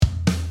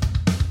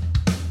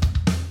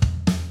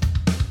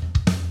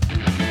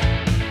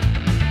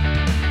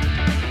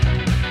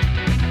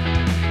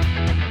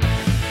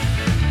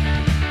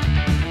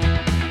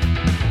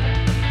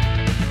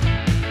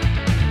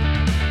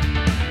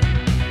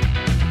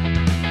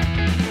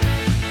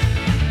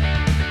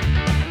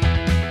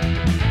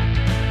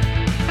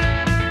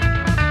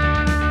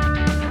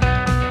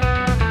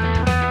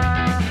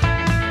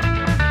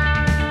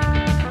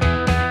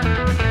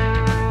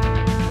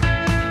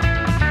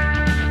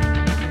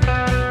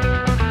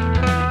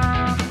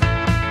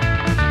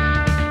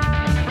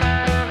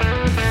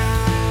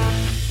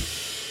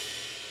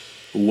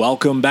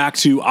Welcome back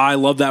to I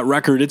Love That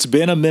Record. It's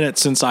been a minute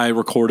since I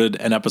recorded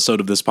an episode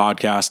of this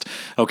podcast.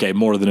 Okay,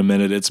 more than a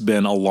minute. It's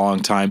been a long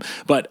time.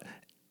 But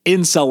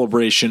in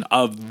celebration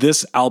of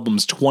this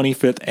album's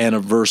 25th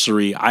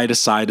anniversary, I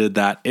decided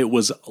that it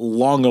was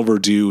long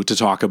overdue to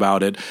talk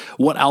about it.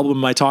 What album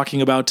am I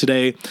talking about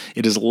today?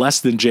 It is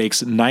Less Than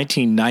Jake's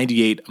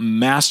 1998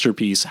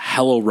 masterpiece,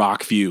 Hello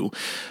Rockview.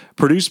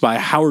 Produced by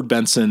Howard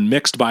Benson,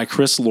 mixed by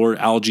Chris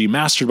Lord-Alge,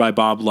 mastered by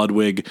Bob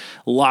Ludwig.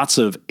 Lots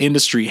of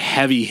industry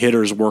heavy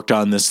hitters worked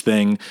on this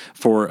thing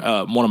for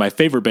one of my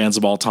favorite bands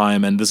of all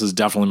time, and this is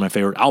definitely my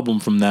favorite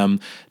album from them.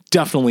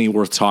 Definitely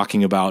worth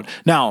talking about.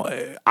 Now,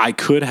 I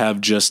could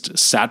have just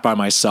sat by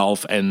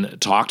myself and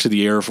talked to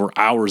the air for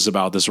hours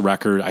about this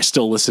record. I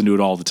still listen to it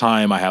all the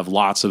time. I have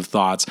lots of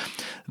thoughts.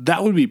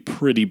 That would be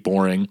pretty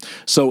boring.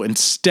 So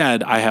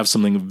instead, I have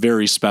something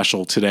very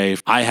special today.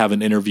 I have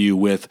an interview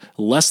with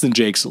Less Than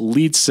Jake's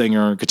lead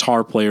singer,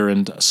 guitar player,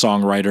 and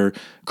songwriter,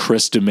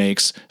 Chris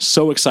DeMakes.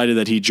 So excited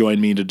that he joined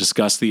me to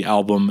discuss the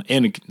album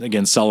and,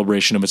 again,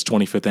 celebration of its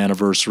 25th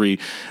anniversary.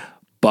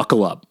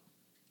 Buckle up.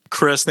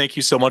 Chris, thank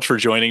you so much for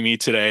joining me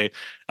today.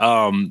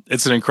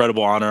 It's an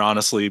incredible honor,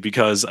 honestly,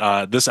 because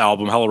this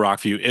album, Hello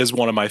Rockview, is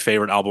one of my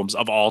favorite albums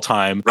of all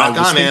time. I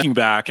was thinking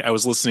back, I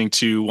was listening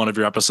to one of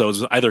your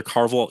episodes, either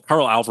Carl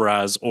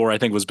Alvarez or I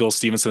think it was Bill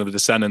Stevenson of the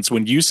Descendants,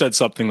 when you said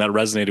something that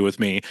resonated with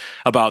me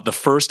about the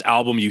first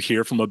album you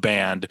hear from a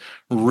band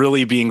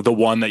really being the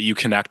one that you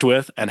connect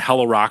with, and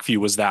Hello Rockview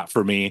was that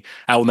for me.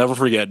 I will never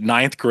forget,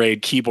 9th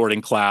grade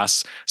keyboarding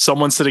class,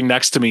 someone sitting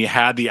next to me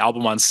had the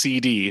album on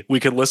CD. We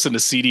could listen to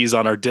CDs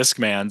on our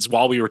Discmans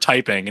while we were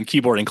typing in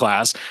keyboarding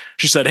class.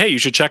 She said, "Hey, you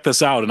should check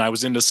this out." And I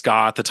was into ska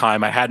at the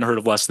time. I hadn't heard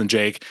of Less Than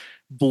Jake.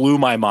 Blew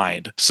my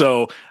mind.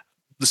 So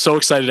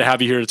excited to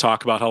have you here to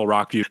talk about Hello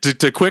Rockview.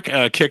 To quick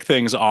kick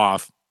things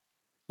off,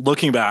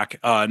 looking back,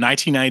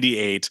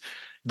 1998,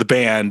 the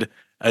band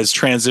has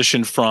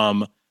transitioned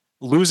from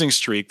Losing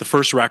Streak, the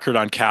first record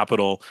on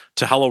Capitol,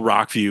 to Hello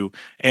Rockview.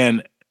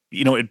 And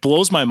you know, it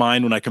blows my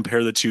mind when I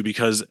compare the two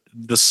because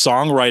the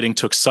songwriting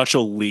took such a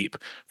leap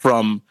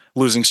from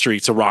Losing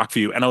Streak to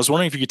Rockview. And I was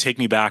wondering if you could take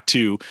me back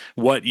to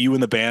what you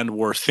and the band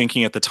were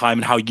thinking at the time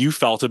and how you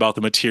felt about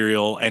the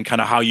material and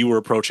kind of how you were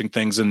approaching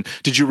things. And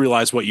did you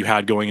realize what you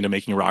had going into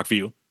making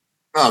Rockview?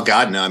 Oh,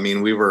 God, no. I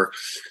mean,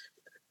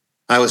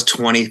 I was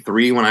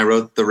 23 when I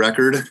wrote the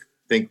record, I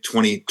think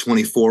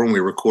 24 when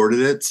we recorded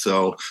it.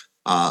 So,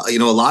 a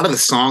lot of the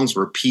songs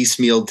were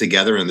piecemealed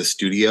together in the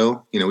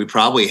studio. You know, we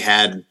probably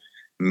had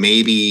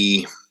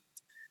maybe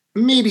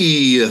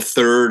a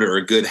third or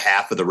a good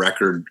half of the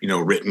record,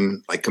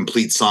 written like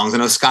complete songs. I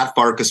know Scott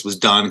Farkas was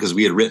done because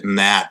we had written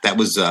that. That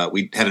was,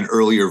 we had an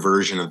earlier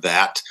version of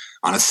that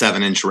on a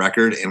 7-inch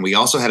record. And we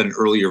also had an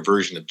earlier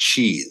version of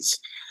Cheese.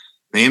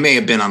 They may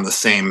have been on the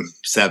same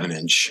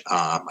 7-inch.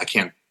 I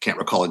can't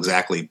recall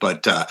exactly,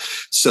 but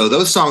so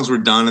those songs were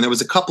done. And there was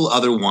a couple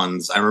other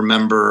ones. I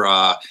remember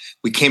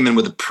we came in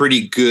with a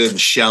pretty good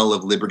shell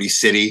of Liberty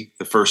City,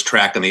 the first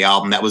track on the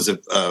album. That was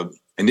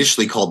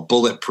initially called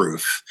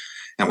Bulletproof.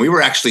 And we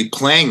were actually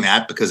playing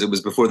that because it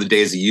was before the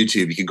days of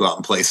YouTube. You could go out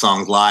and play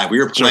songs live. We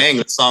were playing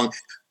the song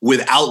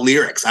without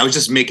lyrics. I was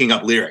just making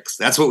up lyrics.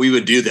 That's what we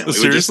would do then.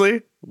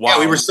 Seriously? Wow. Yeah,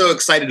 we were so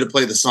excited to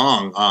play the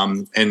song.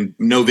 And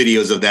no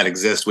videos of that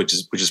exist, which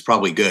is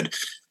probably good.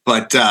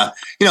 But, a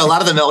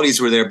lot of the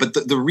melodies were there.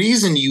 But the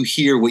reason you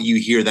hear what you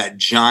hear, that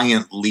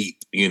giant leap,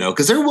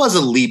 because there was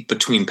a leap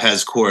between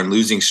Pezcore and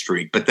Losing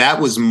Streak, but that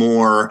was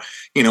more,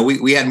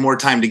 we had more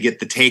time to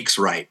get the takes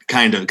right,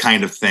 kind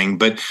of thing.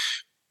 But,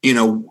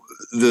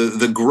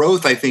 the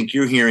growth I think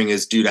you're hearing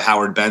is due to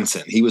Howard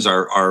Benson. He was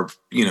our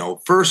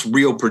first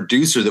real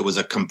producer that was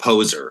a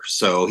composer.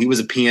 So he was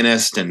a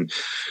pianist and,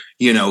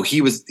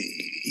 he was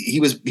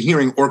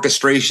hearing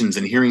orchestrations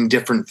and hearing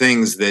different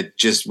things that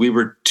just, we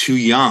were too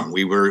young.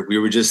 We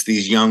were just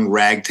these young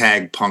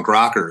ragtag punk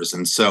rockers.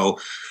 And so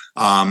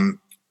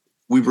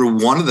we were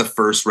one of the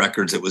first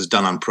records that was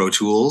done on Pro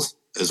Tools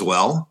as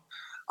well.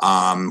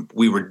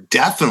 We were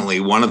definitely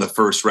one of the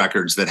first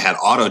records that had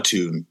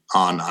auto-tune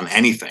on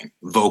anything,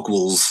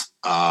 vocals,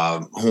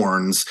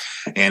 horns,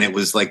 and it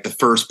was like the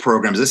first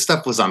programs. This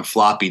stuff was on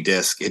floppy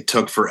disk. It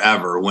took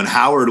forever. When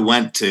Howard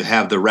went to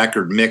have the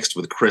record mixed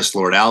with Chris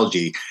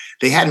Lord-Alge,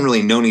 they hadn't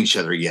really known each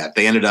other yet.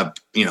 They ended up,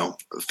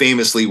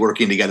 famously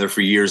working together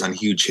for years on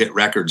huge hit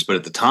records. But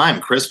at the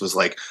time, Chris was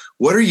like,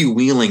 "What are you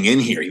wheeling in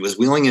here?" He was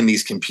wheeling in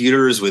these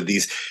computers with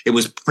these. It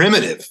was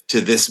primitive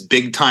to this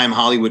big time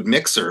Hollywood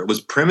mixer. It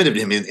was primitive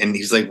to him. And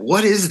he's like,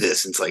 "What is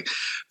this?" And it's like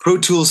Pro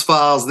Tools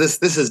files.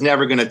 This is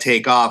never going to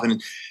take off.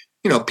 And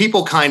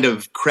people kind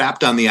of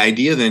crapped on the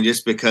idea then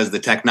just because the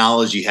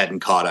technology hadn't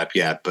caught up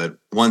yet. But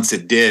once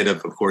it did,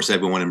 of course,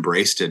 everyone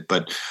embraced it.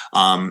 But,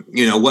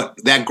 what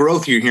that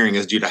growth you're hearing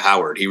is due to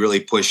Howard. He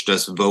really pushed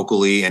us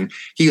vocally and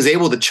he was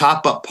able to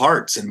chop up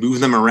parts and move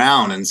them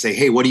around and say,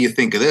 "Hey, what do you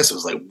think of this?" It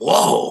was like,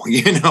 whoa,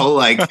 It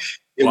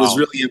Wow.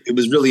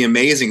 was really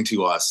amazing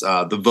to us.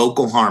 The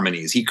vocal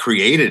harmonies, he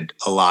created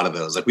a lot of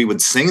those. Like we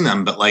would sing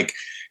them, but like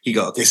he'd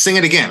go, "Okay, sing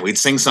it again." We'd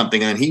sing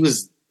something and he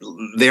was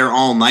there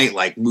all night,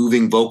 like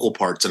moving vocal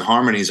parts and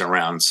harmonies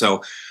around.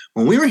 So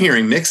when we were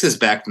hearing mixes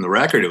back from the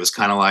record, it was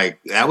kind of like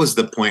that was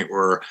the point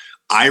where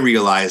I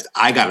realized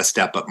I got to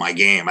step up my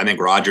game. I think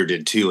Roger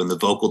did too in the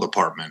vocal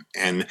department,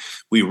 and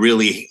we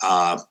really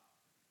got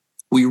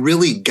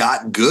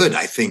good,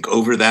 I think,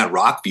 over that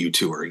Rockview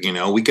tour.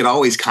 We could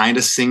always kind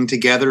of sing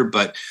together,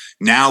 but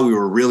now we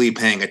were really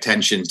paying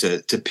attention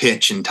to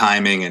pitch and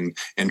timing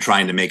and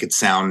trying to make it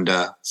sound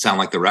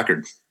like the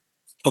record.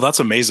 Well,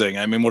 that's amazing.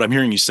 I mean, what I'm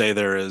hearing you say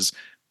there is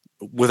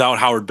without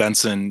Howard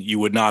Benson, you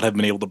would not have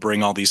been able to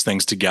bring all these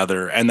things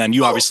together. And then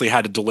you obviously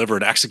had to deliver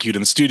and execute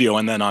in the studio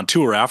and then on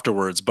tour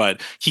afterwards.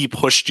 But he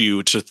pushed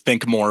you to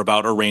think more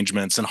about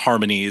arrangements and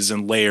harmonies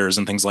and layers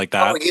and things like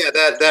that. Oh yeah,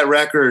 that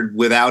record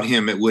without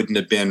him, it wouldn't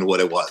have been what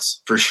it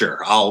was for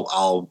sure.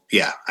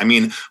 Yeah. I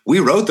mean, we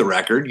wrote the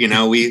record.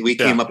 We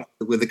came up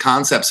with the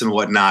concepts and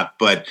whatnot,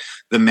 but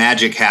the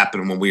magic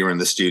happened when we were in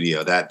the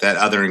studio. That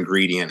other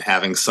ingredient,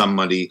 having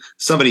somebody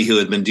who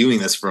had been doing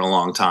this for a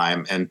long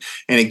time, and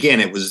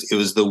again, it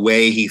was the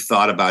way he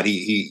thought about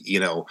he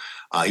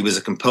was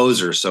a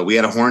composer, so we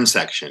had a horn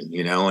section,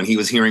 and he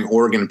was hearing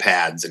organ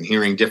pads and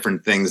hearing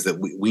different things that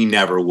we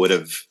never would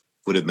have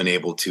been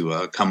able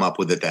to come up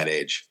with at that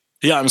age.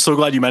 Yeah, I'm so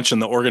glad you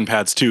mentioned the organ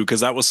pads too, because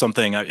that was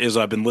something as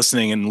I've been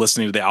listening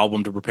to the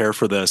album to prepare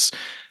for this.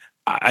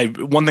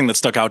 One thing that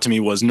stuck out to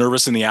me was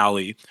Nervous in the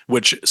Alley,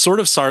 which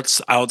sort of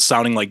starts out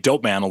sounding like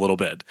Dope Man a little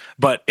bit,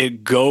 but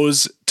it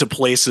goes to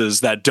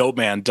places that Dope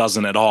Man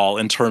doesn't at all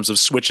in terms of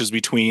switches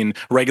between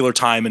regular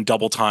time and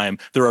double time.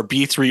 There are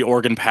B3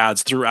 organ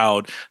pads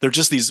throughout. They're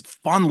just these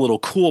fun little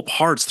cool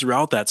parts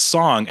throughout that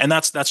song. And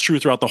that's true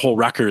throughout the whole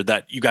record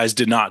that you guys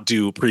did not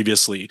do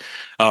previously.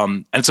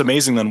 And it's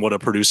amazing then what a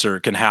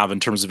producer can have in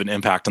terms of an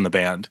impact on the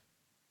band.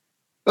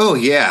 Oh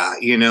yeah.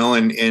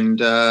 And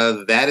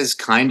that is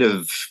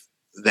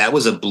that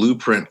was a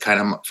blueprint kind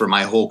of for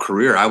my whole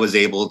career. I was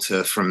able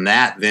to, from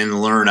that,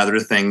 then learn other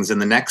things in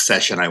the next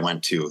session I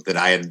went to that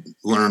I had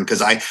learned,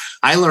 because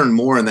I learned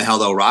more in the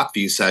Hello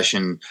Rockview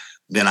session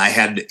than I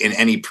had in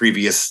any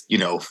previous,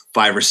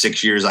 5 or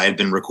 6 years I had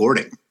been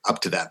recording up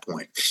to that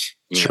point.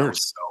 Sure.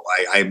 So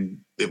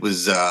it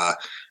was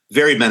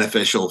very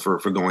beneficial for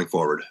going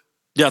forward.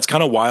 Yeah, it's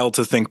kind of wild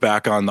to think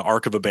back on the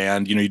arc of a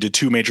band. You did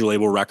 2 major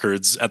label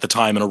records at the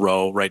time in a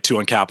row, right? 2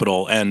 on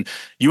Capitol, and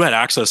you had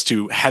access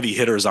to heavy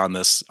hitters on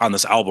this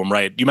album,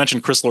 right? You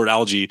mentioned Chris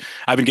Lord-Alge.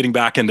 I've been getting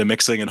back into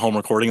mixing and home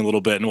recording a little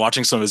bit and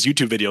watching some of his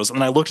YouTube videos,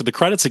 and I looked at the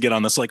credits again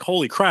on this, like,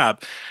 holy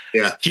crap!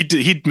 Yeah,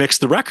 he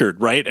mixed the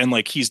record, right? And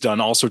like he's done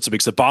all sorts of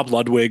big stuff. Bob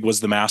Ludwig was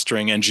the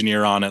mastering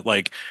engineer on it,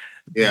 like.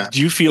 Yeah. Do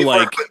you feel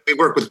we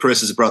work with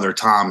Chris's brother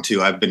Tom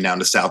too? I've been down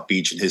to South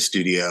Beach in his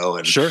studio,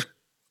 and sure.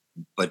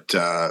 But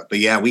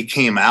yeah, we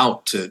came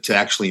out to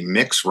actually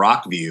mix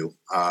Rockview.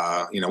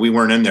 We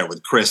weren't in there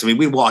with Chris. I mean,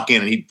 we'd walk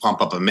in and he'd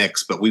pump up a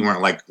mix, but we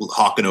weren't like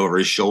hawking over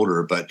his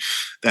shoulder. But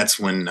that's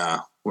when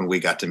we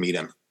got to meet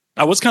him.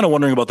 I was kind of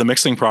wondering about the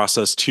mixing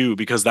process too,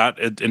 because that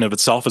in of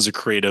itself is a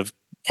creative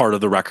part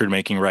of the record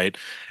making, right?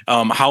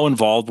 How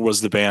involved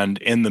was the band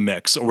in the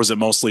mix, or was it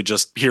mostly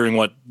just hearing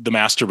what the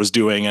master was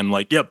doing and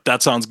like, yep,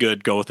 that sounds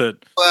good, go with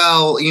it?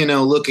 Well,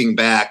 looking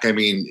back, I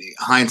mean,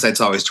 hindsight's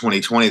always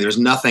 20/20. There's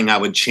nothing I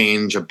would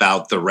change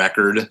about the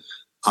record,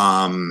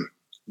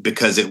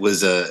 because it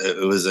was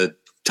a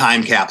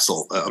time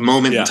capsule, a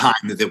moment in time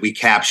that we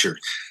captured.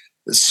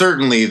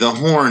 Certainly the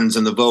horns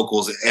and the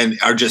vocals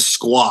are just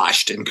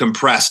squashed and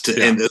compressed,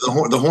 and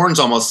the horns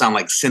almost sound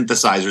like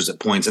synthesizers at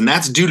points, and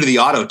that's due to the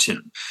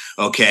auto-tune.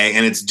 Okay.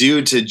 And it's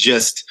due to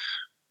just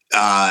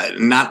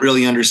not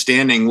really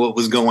understanding what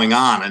was going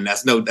on. And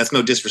that's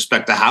no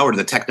disrespect to Howard.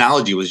 The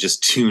technology was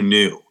just too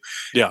new.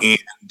 Yeah.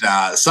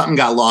 And something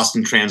got lost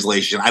in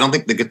translation. I don't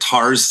think the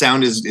guitars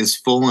sound is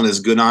full and as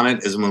good on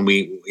it as when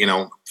we,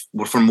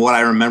 from what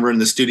I remember in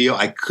the studio.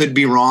 I could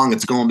be wrong.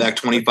 It's going back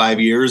 25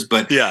 years,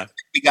 but yeah,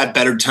 we got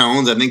better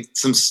tones. I think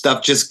some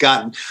stuff just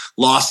got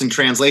lost in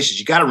translations.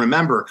 You got to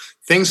remember,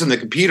 things from the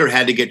computer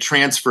had to get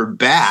transferred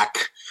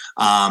back,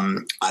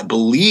 I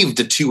believe,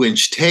 to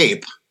 2-inch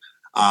tape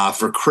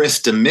for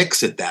Chris to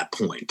mix at that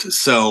point.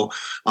 So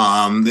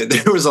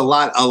there was a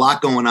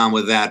lot going on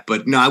with that.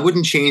 But no, I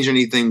wouldn't change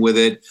anything with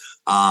it.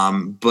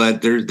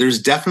 But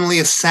there's definitely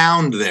a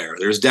sound there.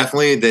 There's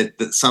definitely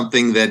that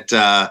something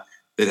that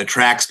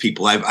attracts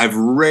people. I've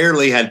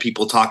rarely had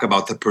people talk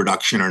about the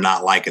production or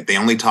not like it. They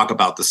only talk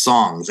about the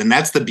songs. And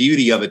that's the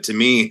beauty of it to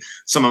me.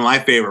 Some of my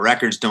favorite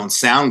records don't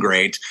sound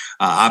great.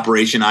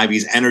 Operation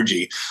Ivy's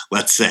Energy,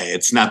 let's say.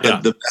 It's not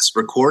the best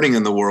recording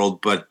in the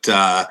world, but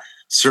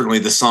certainly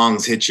the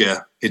songs hit you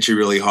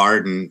really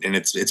hard, and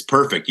it's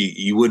perfect.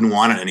 You wouldn't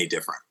want it any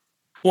different.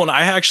 Well, and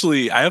I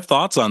have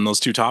thoughts on those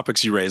 2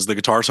 topics you raised, the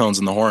guitar tones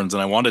and the horns,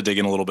 and I want to dig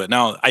in a little bit.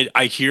 Now,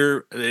 I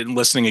hear, in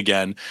listening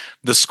again,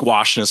 the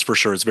squashness for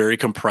sure. It's very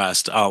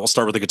compressed. I'll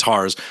start with the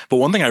guitars. But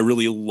one thing I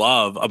really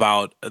love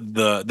about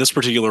this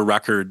particular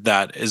record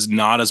that is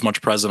not as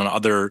much present on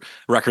other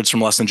records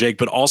from Less Than Jake,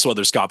 but also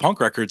other ska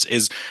punk records,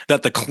 is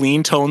that the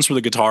clean tones for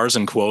the guitars,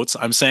 in quotes,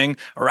 I'm saying,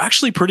 are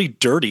actually pretty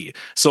dirty.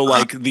 So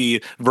like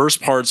the verse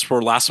parts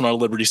for Last One Out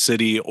of Liberty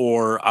City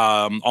or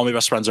All My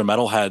Best Friends Are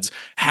Metalheads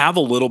have a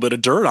little bit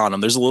of dirt on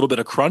them. There's a little bit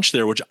of crunch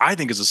there, which I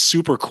think is a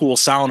super cool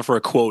sound for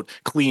a quote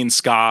clean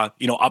ska,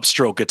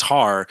 upstroke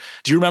guitar.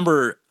 Do you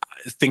remember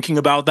thinking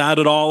about that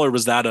at all, or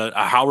was that a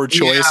Howard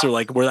choice, or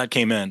like where that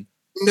came in?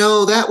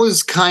 No, that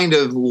was kind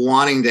of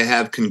wanting to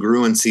have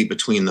congruency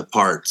between the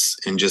parts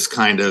and just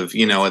kind of,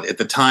 at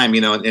the time,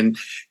 and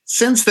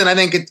since then, I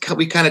think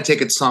we kind of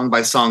take it song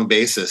by song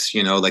basis,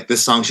 like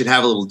this song should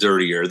have a little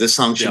dirtier. This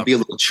song should be a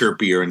little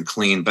chirpier and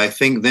clean. But I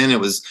think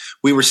then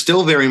we were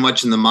still very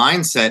much in the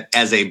mindset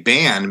as a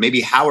band.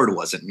 Maybe Howard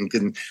wasn't.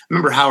 And I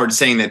remember Howard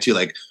saying that too,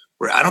 like,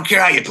 I don't care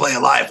how you play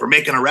it live. We're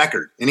making a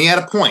record. And he had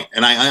a point.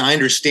 And I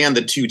understand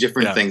the two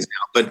different things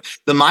now. But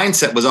the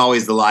mindset was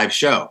always the live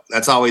show.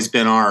 That's always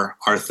been our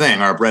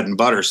thing, our bread and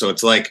butter. So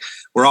it's like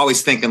we're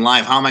always thinking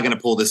live, how am I going to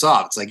pull this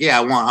off? It's like,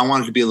 I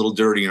want it to be a little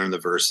dirtier in the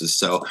verses.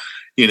 So,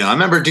 I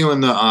remember doing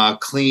the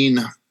clean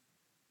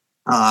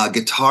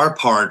guitar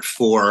part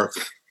for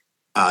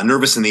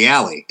Nervous in the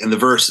Alley in the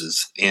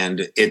verses.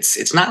 And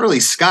it's not really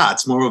ska.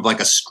 It's more of like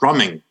a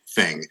strumming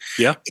thing.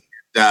 Yeah.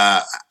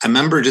 I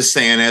remember just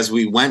saying as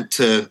we went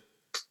to,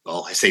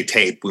 I say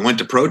tape, we went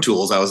to Pro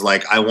Tools. I was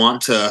like, I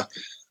want to,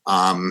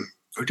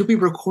 or did we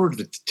record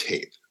the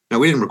tape? No,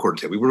 we didn't record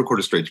the tape. We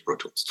recorded straight to Pro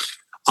Tools.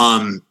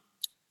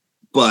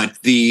 But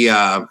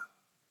I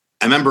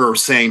remember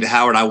saying to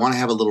Howard, I want to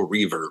have a little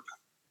reverb,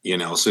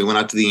 so we went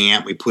out to the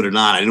amp, we put it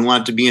on. I didn't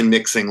want it to be in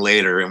mixing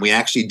later. And we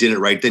actually did it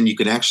right then. You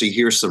could actually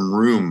hear some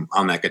room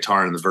on that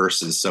guitar in the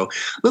verses. So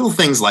little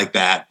things like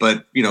that.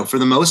 But, for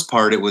the most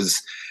part, it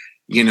was,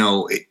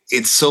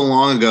 it's so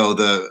long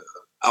ago.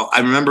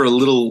 I remember a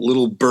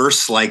little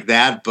bursts like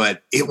that,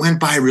 but it went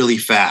by really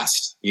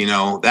fast.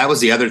 That was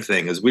the other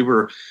thing is we'd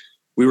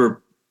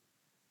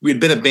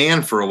been a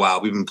band for a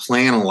while. We've been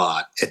playing a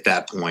lot at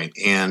that point.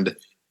 And,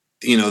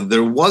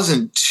 there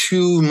wasn't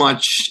too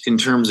much in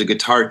terms of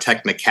guitar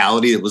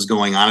technicality that was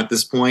going on at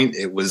this point.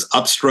 It was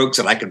upstrokes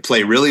that I could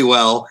play really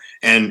well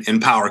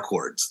and power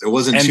chords. There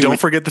wasn't. And don't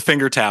forget the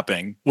finger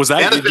tapping. Was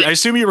that? I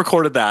assume you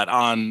recorded that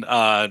on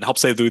 "Help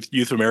Save the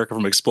Youth of America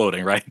from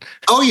Exploding," right?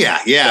 Oh yeah.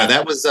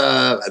 That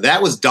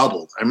was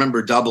doubled. I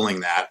remember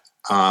doubling that,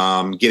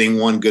 getting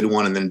one good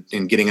one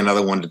and getting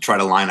another one to try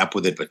to line up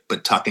with it,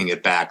 but tucking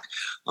it back.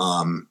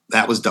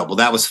 That was double.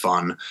 That was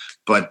fun.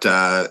 But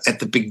at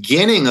the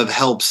beginning of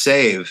Help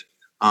Save,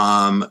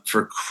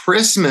 for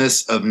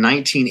Christmas of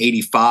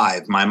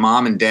 1985, my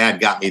mom and dad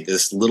got me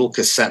this little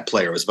cassette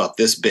player. It was about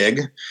this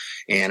big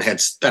and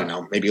had, I don't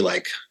know, maybe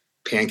like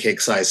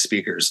pancake-sized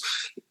speakers.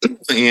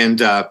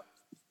 And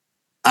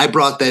I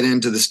brought that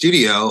into the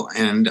studio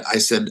and I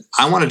said,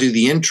 I want to do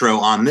the intro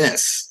on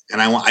this.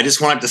 And I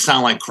just want it to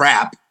sound like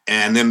crap.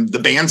 And then the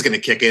band's going to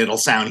kick it. It'll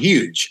sound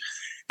huge.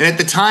 And at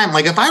the time,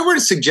 like if I were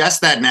to suggest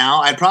that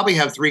now, I'd probably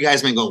have three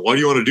guys go, why do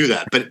you want to do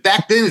that? But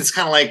back then it's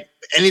kind of like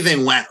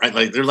anything went, right?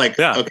 Like they're like,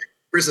 okay,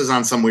 Chris is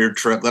on some weird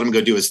trip. Let him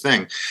go do his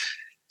thing.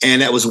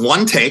 And it was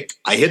one take.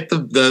 I hit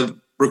the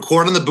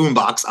record on the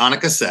boombox on a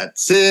cassette,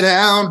 sit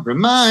down,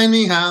 remind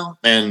me how,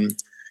 and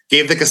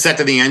gave the cassette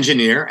to the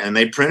engineer and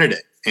they printed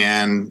it.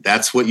 And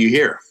that's what you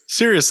hear.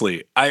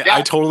 Seriously,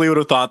 I totally would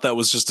have thought that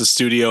was just a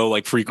studio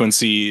like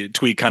frequency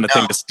tweak kind of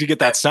thing to get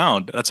that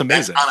sound. That's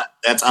amazing.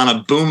 That's on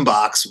a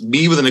boombox.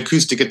 Me with an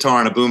acoustic guitar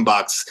on a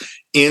boombox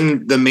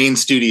in the main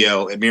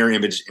studio at Mirror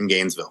Image in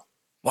Gainesville.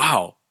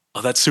 Wow. Oh,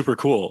 that's super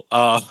cool.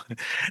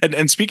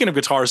 And speaking of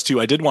guitars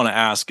too, I did want to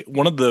ask,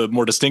 one of the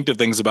more distinctive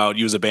things about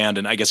you as a band,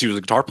 and I guess you as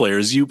a guitar player,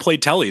 is you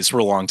played tellies for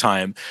a long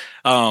time.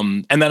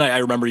 And then I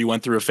remember you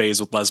went through a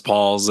phase with Les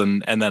Pauls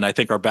and then I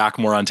think are back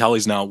more on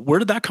tellies now. Where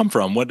did that come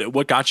from?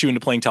 What got you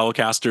into playing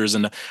Telecasters,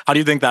 and how do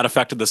you think that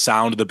affected the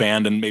sound of the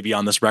band and maybe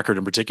on this record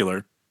in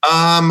particular?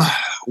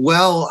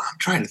 Well, I'm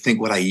trying to think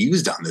what I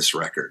used on this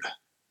record.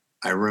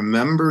 I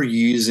remember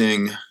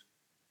using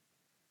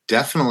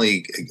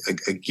definitely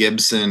a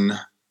Gibson.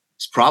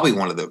 It's probably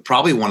one of the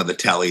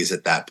tellies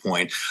at that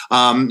point.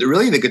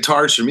 Really, the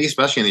guitars for me,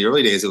 especially in the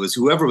early days, it was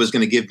whoever was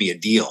going to give me a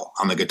deal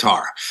on the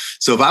guitar.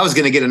 So if I was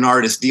going to get an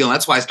artist deal,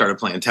 that's why I started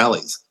playing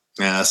tellies.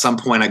 At some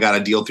point, I got a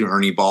deal through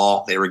Ernie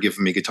Ball. They were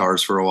giving me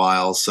guitars for a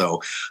while.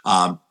 So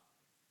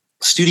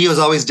studio is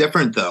always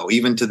different, though.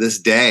 Even to this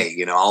day,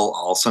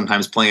 I'll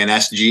sometimes play an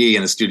SG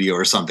in a studio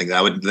or something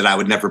that I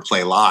would never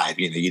play live.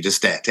 You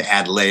just to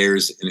add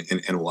layers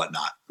and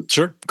whatnot.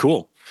 Sure,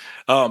 cool.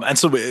 And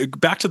so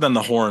back to then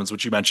the horns,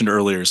 which you mentioned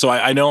earlier. So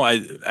I know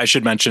I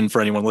should mention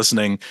for anyone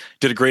listening,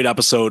 did a great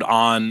episode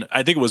on,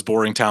 I think it was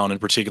Boring Town in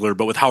particular,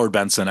 but with Howard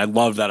Benson. I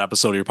love that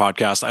episode of your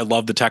podcast. I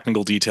love the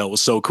technical detail. It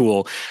was so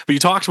cool. But you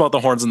talked about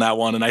the horns in that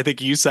one, and I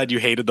think you said you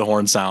hated the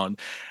horn sound.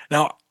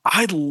 Now,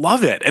 I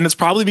love it. And it's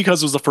probably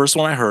because it was the first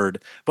one I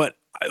heard. But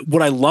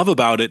what I love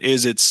about it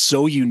is it's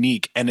so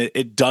unique and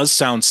it does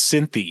sound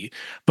synthy,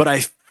 but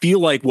I feel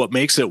like what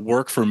makes it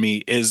work for me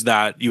is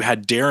that you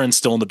had Darren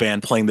still in the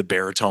band playing the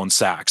baritone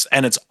sax.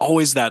 And it's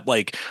always that,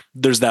 like,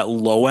 there's that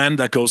low end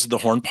that goes to the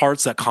horn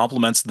parts that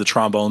complements the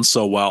trombone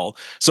so well.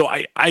 So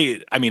I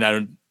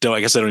mean, I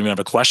guess I don't even have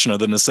a question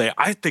other than to say,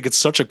 I think it's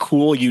such a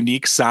cool,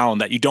 unique sound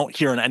that you don't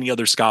hear on any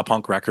other ska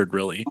punk record,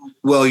 really.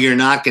 Well, you're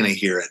not going to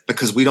hear it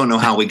because we don't know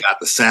how we got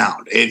the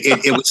sound.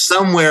 It was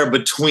somewhere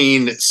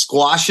between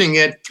squashing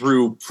it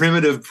through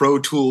primitive Pro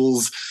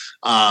Tools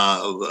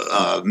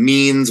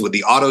means with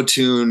the auto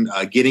tune,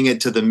 getting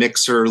it to the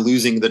mixer,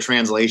 losing the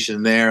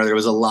translation there. There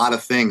was a lot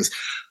of things.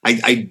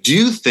 I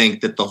do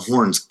think that the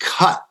horns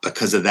cut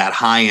because of that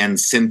high-end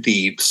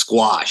synthy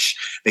squash.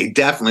 They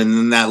definitely, and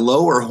then that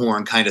lower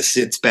horn kind of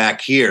sits back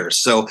here.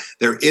 So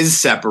there is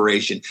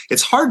separation.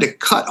 It's hard to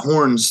cut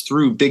horns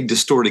through big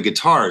distorted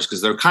guitars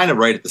because they're kind of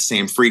right at the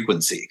same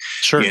frequency.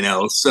 Sure. You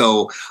know,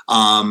 so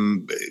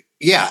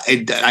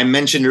I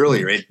mentioned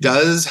earlier, it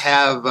does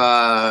have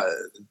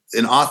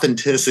an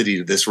authenticity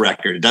to this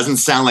record. It doesn't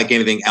sound like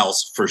anything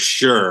else for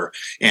sure.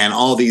 And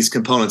all these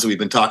components that we've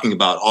been talking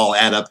about all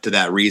add up to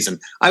that reason.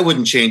 I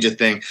wouldn't change a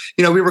thing.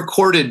 You know, we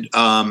recorded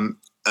a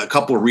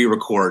couple of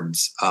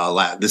re-records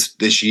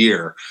this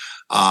year.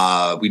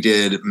 We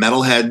did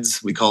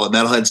Metalheads. We call it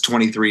Metalheads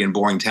 23 and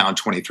Boring Town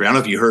 23. I don't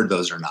know if you heard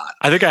those or not.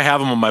 I think I have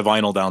them on my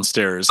vinyl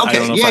downstairs. Okay, I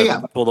don't know if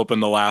I pulled up in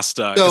the last,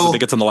 because I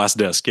think it's in the last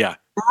disc. Yeah.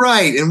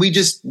 Right. And we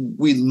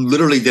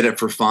literally did it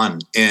for fun.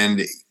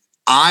 And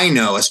I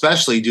know,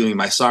 especially doing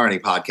my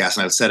songwriting podcast,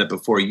 and I've said it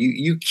before,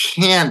 you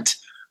can't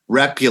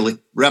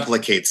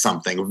replicate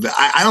something.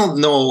 I don't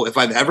know if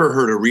I've ever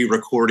heard a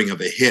re-recording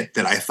of a hit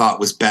that I thought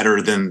was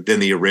better than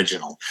the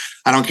original.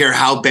 I don't care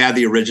how bad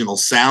the original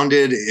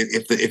sounded.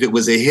 If it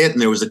was a hit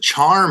and there was a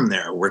charm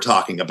there, we're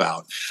talking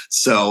about.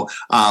 So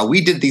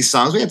we did these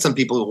songs. We had some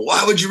people,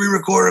 why would you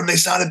re-record them? They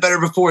sounded better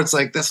before. It's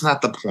like, that's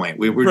not the point.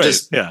 We were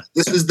this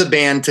is the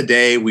band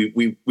today.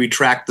 We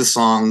tracked the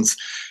songs.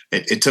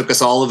 It took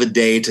us all of a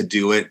day to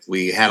do it.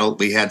 We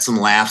had some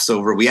laughs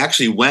over. We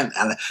actually went,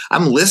 and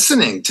I'm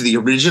listening to the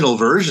original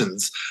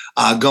versions,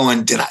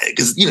 going,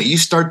 because you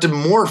start to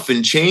morph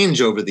and change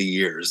over the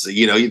years.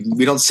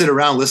 We don't sit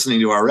around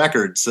listening to our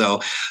records, so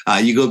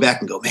you go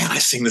back and go, man, I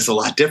sing this a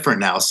lot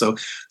different now. So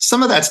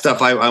some of that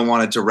stuff I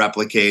wanted to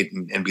replicate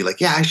and be like,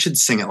 yeah, I should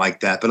sing it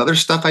like that. But other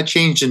stuff I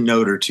changed a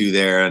note or two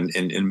there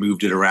and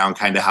moved it around,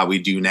 kind of how we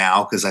do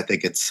now, because I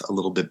think it's a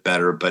little bit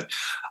better. But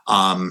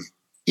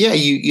yeah,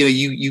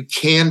 you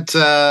can't.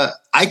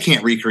 I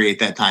can't recreate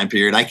that time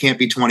period. I can't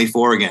be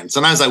 24 again.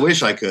 Sometimes I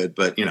wish I could,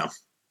 but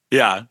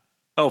Yeah.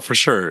 Oh, for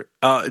sure.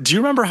 Do you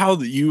remember how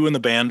you and the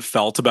band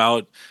felt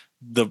about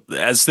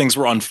as things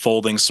were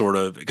unfolding, sort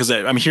of? Because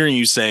I'm hearing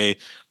you say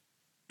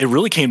it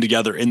really came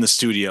together in the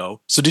studio.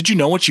 So did you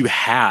know what you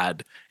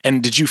had,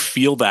 and did you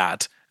feel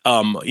that?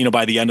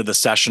 By the end of the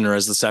session or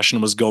as the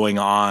session was going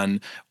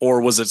on,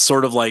 or was it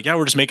sort of like, yeah,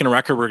 we're just making a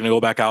record, we're going to go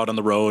back out on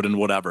the road and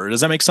whatever?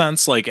 Does that make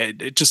sense? Like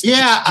it just,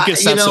 yeah, you get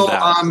a sense of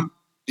that.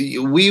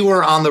 We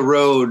were on the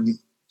road,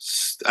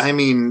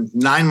 9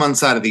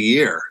 months out of the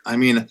year. I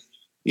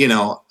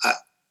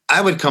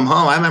would come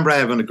home. I remember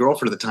having a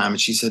girlfriend at the time,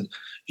 and she said,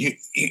 you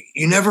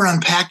never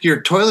unpack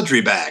your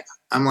toiletry bag.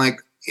 I'm like,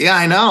 yeah,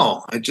 I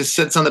know. It just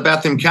sits on the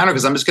bathroom counter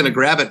because I'm just going to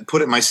grab it and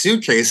put it in my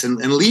suitcase and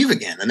leave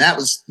again. And that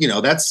was,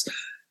 that's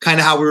kind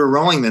of how we were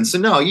rolling then. So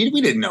no, we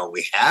didn't know what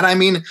we had.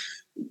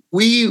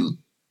 We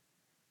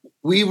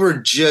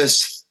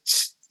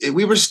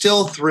were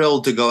still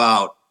thrilled to go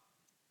out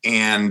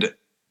and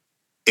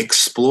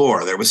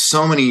explore. There was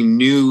so many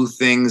new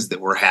things that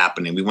were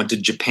happening. We went to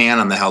Japan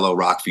on the Hello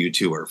Rockview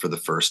tour for the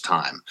first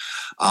time.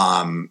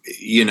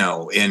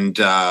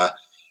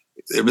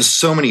 There was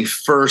so many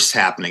firsts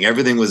happening.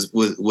 Everything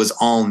was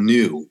all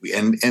new.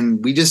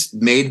 And we just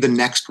made the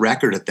next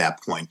record at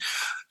that point.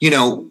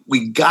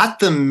 We got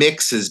the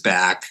mixes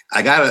back.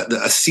 I got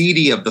a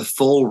CD of the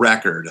full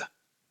record,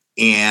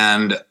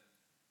 and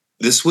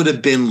this would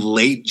have been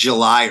late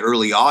July,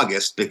 early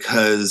August,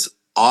 because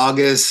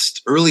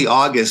early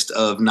August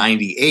of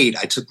 98,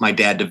 I took my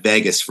dad to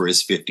Vegas for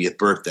his 50th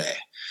birthday.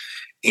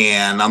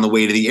 And on the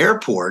way to the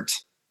airport,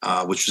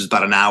 which was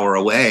about an hour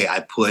away,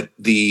 I put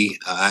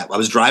I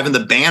was driving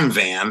the band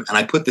van, and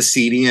I put the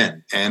CD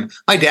in. And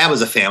my dad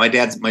was a fan. My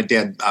dad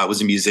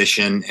was a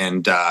musician,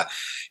 and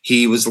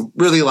he was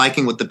really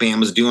liking what the band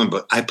was doing.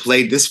 But I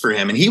played this for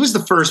him, and he was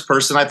the first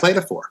person I played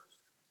it for.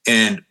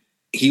 And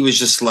he was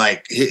just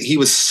like, he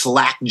was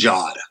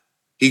slack-jawed.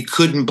 He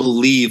couldn't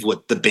believe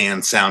what the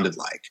band sounded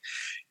like.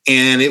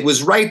 And it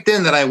was right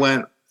then that I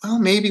went, well,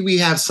 maybe we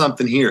have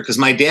something here. Because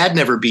my dad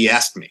never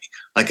BS'd me.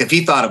 Like, if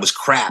he thought it was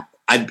crap,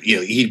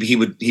 he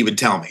would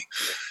tell me.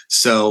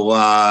 So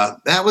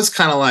that was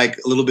kind of like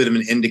a little bit of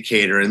an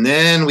indicator. And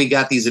then we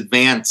got these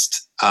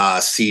advanced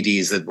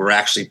CDs that were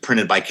actually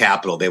printed by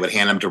Capitol. They would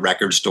hand them to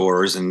record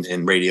stores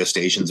and radio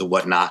stations and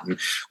whatnot. And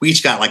we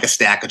each got like a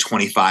stack of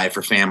 25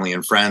 for family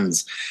and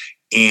friends.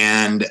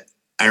 And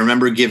I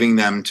remember giving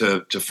them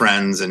to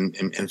friends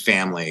and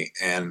family,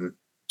 and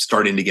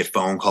starting to get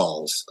phone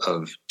calls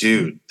of,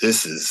 dude,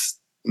 this is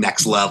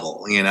next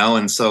level,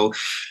 And so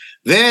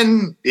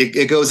then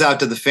it goes out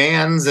to the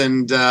fans,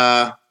 and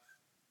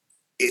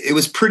it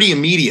was pretty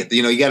immediate.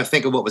 You know, you got to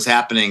think of what was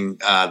happening,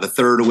 the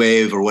third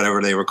wave or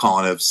whatever they were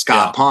calling it,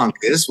 ska punk.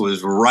 This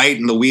was right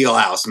in the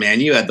wheelhouse,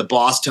 man. You had the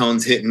Boss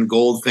Tones hitting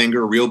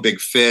Goldfinger, Real Big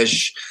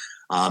Fish.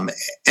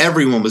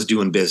 Everyone was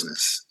doing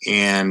business.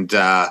 And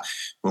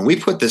when we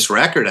put this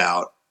record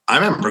out, I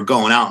remember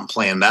going out and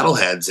playing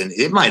Metalheads, and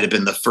it might have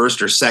been the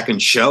first or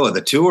second show of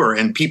the tour,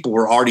 and people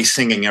were already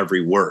singing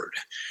every word.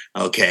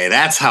 Okay,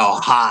 that's how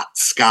hot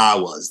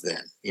ska was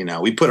then. You know,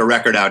 we put a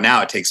record out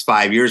now, it takes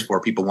 5 years before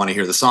people want to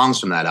hear the songs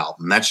from that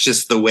album. That's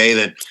just the way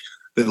that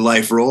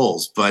life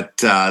rolls. But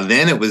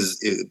then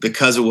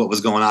because of what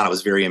was going on, it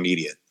was very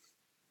immediate.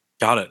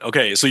 Got it.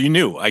 Okay, so you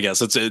knew, I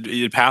guess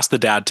it passed the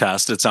dad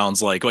test. It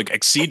sounds like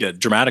exceeded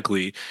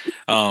dramatically.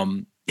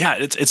 Yeah,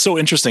 it's so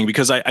interesting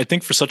because I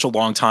think for such a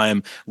long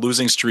time,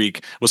 Losing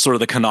Streak was sort of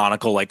the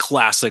canonical, like,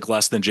 classic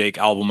Less Than Jake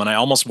album. And I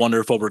almost wonder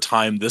if over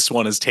time this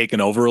one has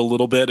taken over a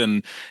little bit.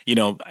 And, you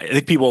know, I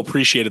think people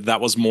appreciated that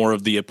was more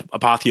of the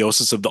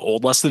apotheosis of the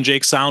old Less Than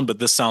Jake sound.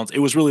 But it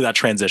was really that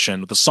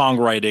transition with the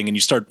songwriting, and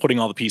you start putting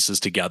all the pieces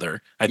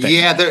together, I think.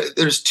 Yeah,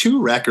 there's two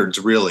records,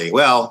 really.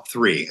 Well,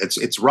 three.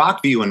 It's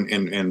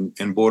Rockview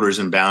and Borders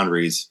and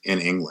Boundaries in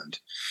England.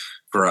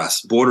 For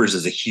us, Borders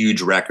is a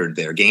huge record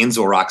there.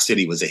 Gainesville Rock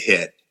City was a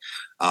hit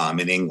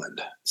in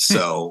England,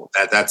 so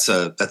that's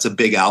a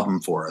big album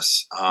for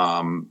us.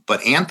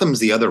 But Anthem's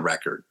the other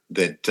record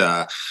that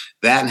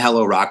and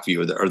Hello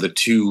Rockview are the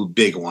two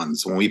big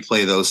ones when we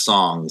play those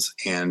songs.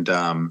 And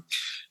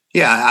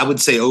I would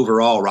say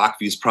overall,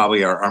 Rockview is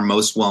probably our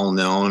most well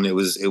known. It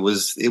was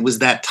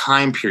that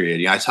time period.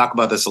 You know, I talk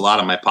about this a lot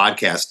on my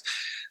podcast.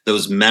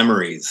 Those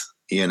memories.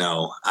 You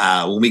know,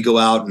 when we go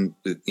out and,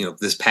 you know,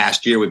 this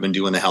past year, we've been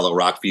doing the Hello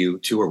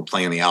Rockview tour. We're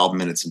playing the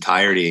album in its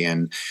entirety.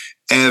 And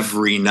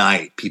every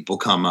night people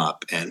come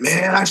up and,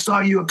 man, I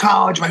saw you at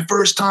college my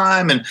first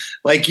time. And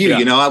like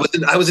you know,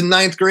 I was in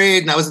ninth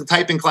grade and I was in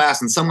typing class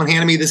and someone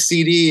handed me this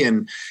CD.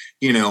 And,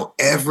 you know,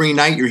 every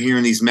night you're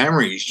hearing these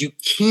memories. You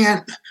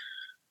can't.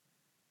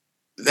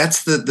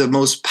 That's the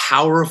most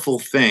powerful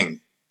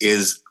thing,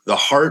 is the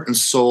heart and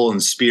soul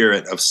and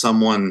spirit of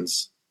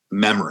someone's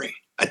memory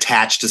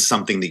attached to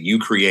something that you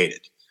created.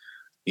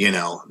 You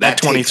know, that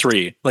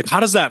 23, like,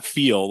 how does that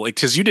feel? Like,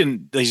 because you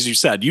didn't, as you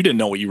said, you didn't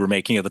know what you were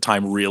making at the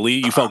time, really.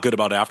 You felt good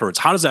about it afterwards.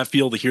 How does that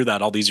feel to hear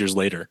that all these years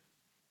later?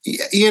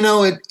 You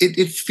know,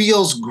 it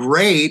feels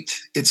great.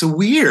 It's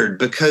weird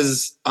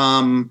because,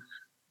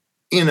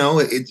 you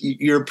know,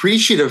 you're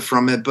appreciative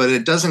from it, but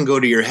it doesn't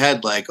go to your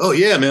head like, oh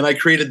yeah, man, I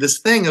created this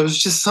thing. It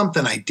was just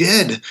something I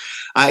did.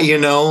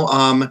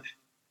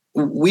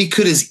 We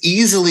could as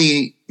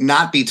easily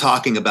not be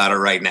talking about it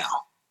right now.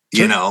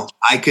 You know,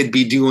 I could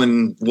be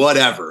doing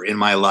whatever in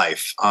my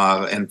life.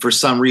 And for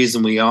some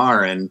reason we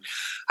are. And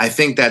I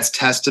think that's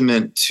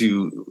testament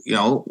to, you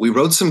know, we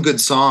wrote some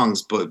good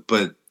songs, but,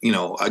 you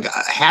know,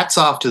 hats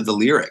off to the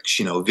lyrics.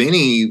 You know,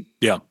 Vinny,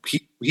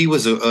 he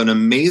was an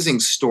amazing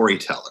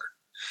storyteller.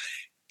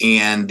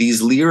 And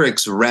these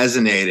lyrics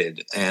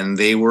resonated, and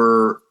they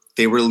were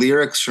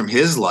lyrics from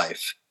his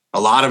life.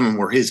 A lot of them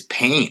were his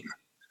pain.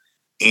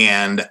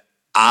 And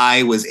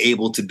I was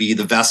able to be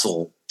the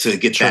vessel to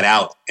get that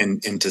out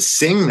and to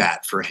sing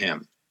that for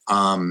him.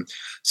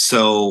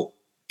 So,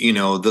 you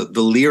know,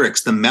 the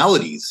lyrics, the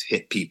melodies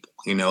hit people,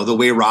 you know, the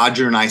way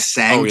Roger and I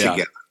sang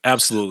together.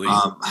 Absolutely.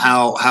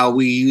 How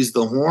we use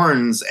the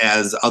horns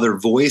as other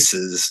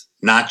voices,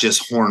 not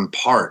just horn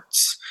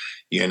parts,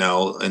 you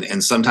know,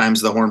 and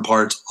sometimes the horn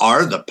parts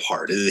are the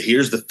part.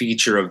 Here's the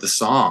feature of the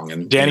song.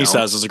 And Danny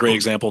Says is a great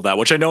example of that,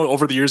 which I know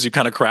over the years you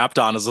kind of crapped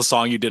on as a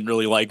song you didn't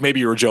really like.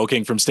 Maybe you were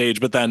joking from stage,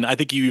 but then I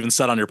think you even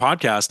said on your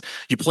podcast,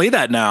 you play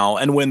that now.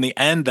 And when the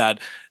end, the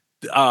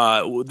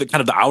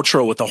kind of the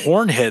outro with the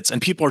horn hits and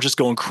people are just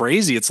going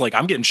crazy, it's like,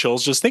 I'm getting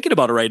chills just thinking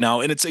about it right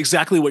now. And it's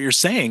exactly what you're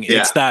saying.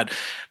 Yeah. It's that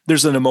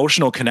there's an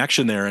emotional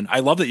connection there. And I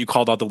love that you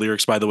called out the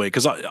lyrics, by the way,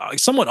 because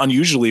somewhat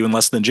unusually in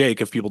Less Than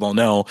Jake, if people don't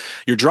know,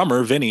 your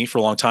drummer, Vinny, for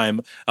a long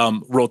time,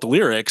 wrote the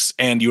lyrics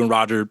and you and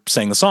Roger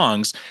sang the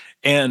songs.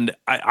 And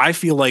I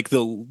feel like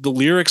the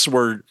lyrics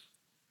were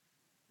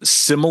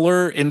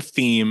similar in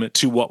theme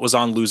to what was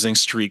on Losing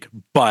Streak,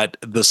 but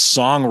the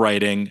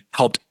songwriting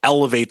helped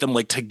elevate them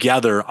like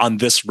together on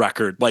this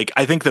record. Like,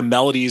 I think the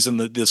melodies and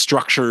the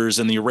structures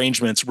and the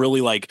arrangements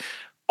really like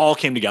all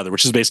came together,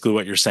 which is basically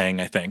what you're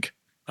saying, I think.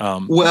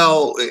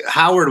 Well,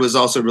 Howard was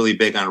also really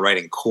big on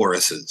writing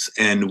choruses,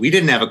 and we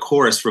didn't have a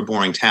chorus for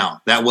Boring Town.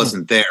 That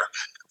wasn't there.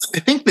 I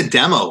think the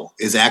demo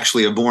is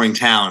actually a Boring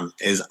Town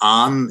is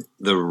on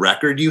the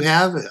record you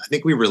have. I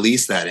think we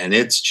released that, and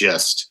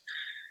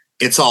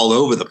it's all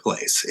over the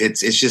place.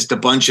 It's just a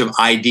bunch of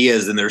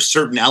ideas, and there's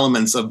certain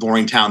elements of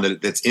Boring Town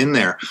that's in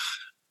there.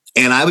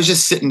 And I was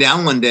just sitting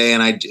down one day,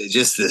 and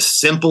just this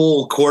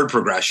simple chord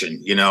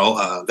progression, you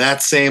know,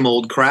 that same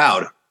old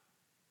crowd.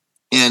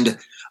 And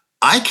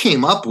I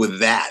came up with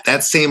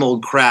that same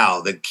old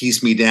crowd that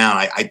keeps me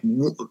down.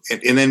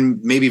 And then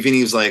maybe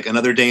Vinny was like,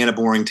 Another Day in a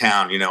Boring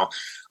Town, you know.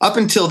 Up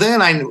until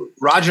then,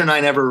 Roger and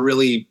I never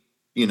really,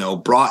 you know,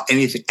 brought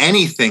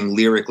anything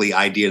lyrically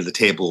idea to the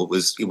table.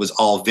 It was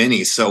all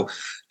Vinny. So,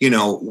 you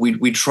know,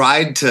 we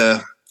tried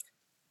to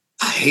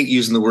I hate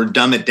using the word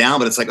dumb it down,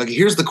 but it's like, okay,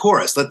 here's the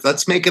chorus.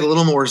 Let's make it a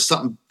little more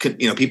something,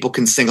 people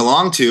can sing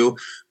along to,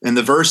 and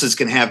the verses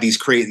can have these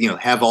crazy,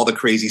 have all the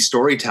crazy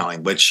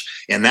storytelling, which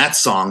in that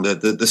song,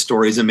 the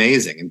story is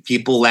amazing and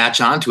people latch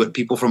onto it.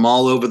 People from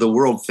all over the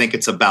world think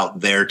it's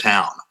about their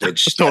town,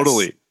 which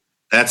totally.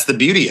 That's the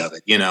beauty of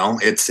it.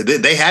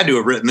 They had to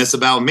have written this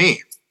about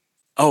me.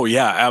 Oh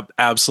yeah,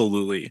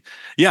 absolutely.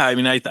 Yeah, I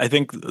mean, I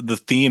think the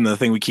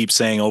thing we keep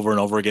saying over and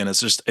over again is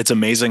just it's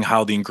amazing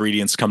how the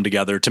ingredients come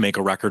together to make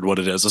a record what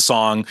it is, a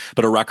song,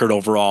 but a record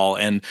overall.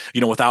 And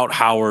without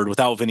Howard,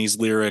 without Vinny's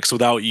lyrics,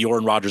 without Yor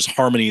and Roger's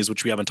harmonies,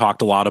 which we haven't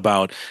talked a lot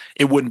about,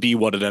 it wouldn't be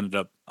what it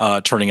ended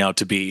up turning out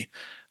to be.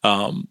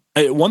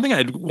 One thing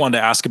I wanted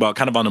to ask about,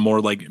 kind of on a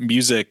more like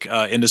music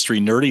industry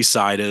nerdy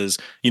side, is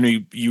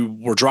you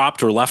were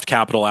dropped or left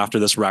Capitol after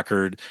this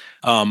record,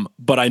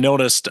 but I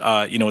noticed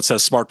it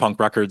says Smart Punk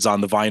Records on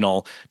the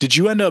vinyl. Did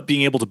you end up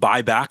being able to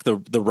buy back the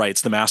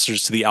rights, the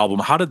masters to the album?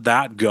 How did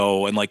that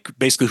go? And like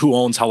basically, who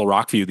owns Hello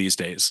Rockview these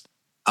days?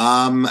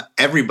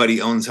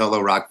 Everybody owns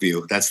Hello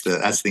Rockview. That's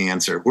the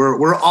answer.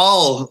 We're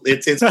all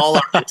it's all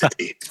our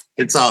entity.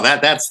 It's all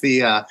that's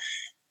the.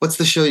 What's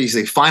the show you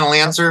say? Final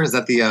Answer? Is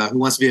that the Who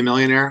Wants to Be a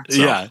Millionaire?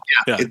 So, yeah.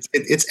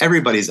 It's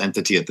everybody's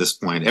entity at this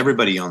point.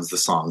 Everybody owns the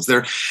songs.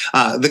 They're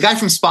the guy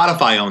from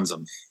Spotify owns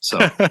them. So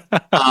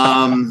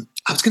I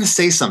was going to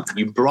say something.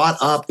 You brought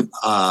up.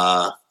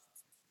 I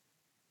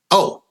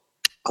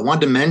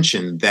wanted to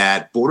mention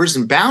that Borders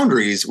and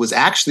Boundaries was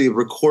actually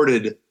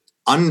recorded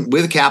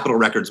with Capitol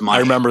Records money. I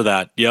remember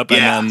that. Yep.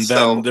 Yeah, and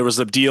then there was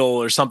a deal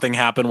or something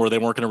happened where they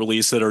weren't going to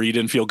release it, or you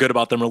didn't feel good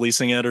about them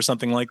releasing it, or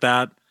something like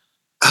that.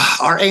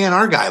 Our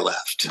A&R guy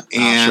left,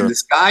 and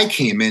this guy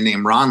came in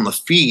named Ron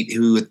Lafitte,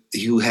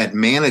 who had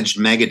managed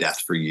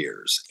Megadeth for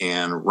years.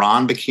 And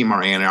Ron became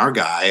our A&R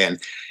guy, and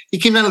he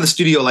came out of the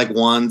studio like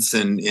once,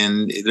 and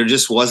there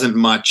just wasn't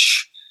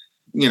much,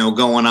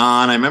 going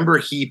on. I remember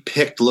he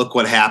picked "Look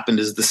What Happened"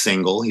 as the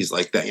single. He's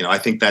like that, I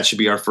think that should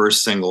be our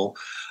first single.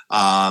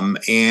 And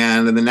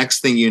then the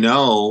next thing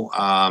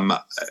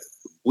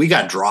we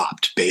got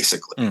dropped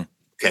basically.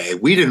 Okay,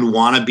 we didn't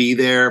want to be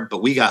there,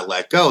 but we got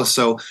let go.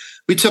 So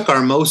we took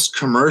our most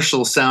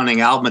commercial sounding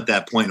album at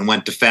that point and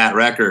went to Fat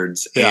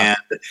Records. Yeah.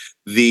 And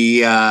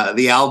the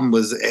album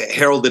was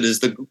heralded as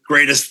the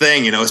greatest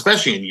thing,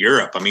 especially in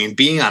Europe. I mean,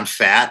 being on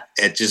Fat,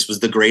 it just was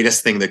the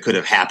greatest thing that could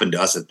have happened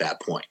to us at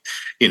that point.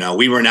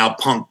 We were now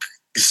punk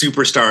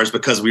superstars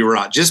because we were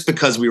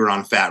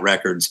on Fat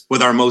Records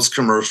with our most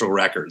commercial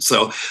record.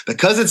 So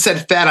because it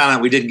said Fat on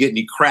it, we didn't get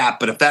any crap.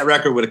 But if that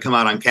record would have come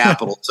out on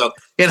Capitol, so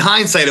in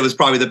hindsight, it was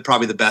probably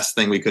the best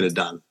thing we could have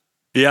done.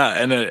 Yeah,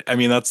 and I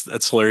mean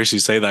that's hilarious you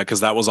say that, because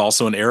that was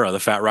also an era, the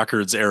Fat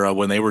Records era,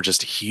 when they were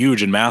just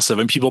huge and massive,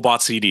 and people bought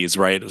CDs,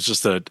 right? It was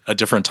just a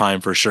different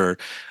time for sure.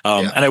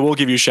 And I will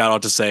give you a shout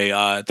out to say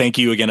thank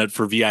you again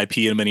for VIP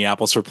in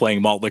Minneapolis for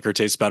playing Malt Liquor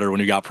Tastes Better When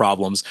You Got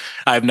Problems.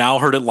 I've now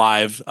heard it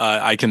live.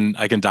 I can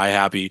die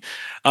happy.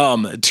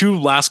 Two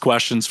last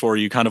questions for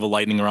you, kind of a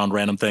lightning round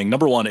random thing.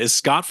 Number one, is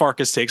Scott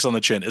Farkas Takes on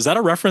the Chin? Is that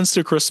a reference to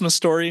a Christmas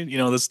Story?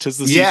 This 'tis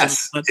the season.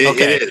 Yes,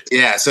 it is.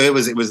 Yeah, so it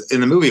was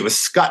in the movie. It was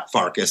Scott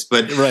Farkas,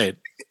 but right.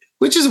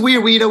 Which is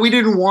weird. We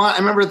didn't want. I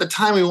remember at the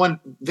time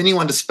Vinny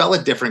wanted to spell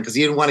it different because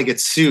he didn't want to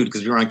get sued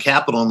because we were on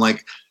Capitol. I'm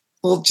like,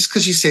 well, just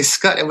because you say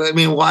Scott, I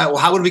mean, why? Well,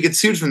 how would we get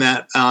sued from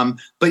that?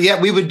 But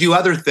yet we would do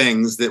other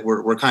things that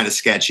were kind of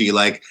sketchy.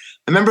 Like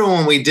I remember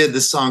when we did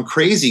the song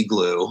Crazy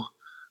Glue.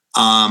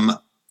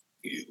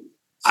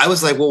 I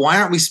was like, well,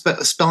 why aren't we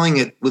spelling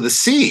it with a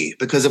C?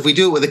 Because if we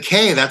do it with a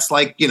K, that's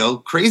like,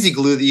 crazy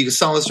glue that you can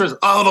sell in the stores.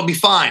 Oh, it'll be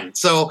fine.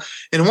 So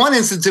in one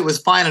instance, it was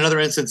fine. Another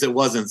instance, it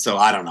wasn't. So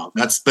I don't know.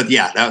 That's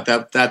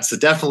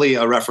definitely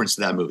a reference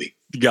to that movie.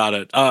 Got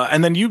it.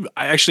 And then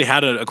I actually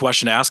had a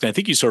question to ask, and I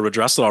think you sort of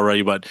addressed it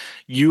already, but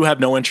you have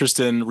no interest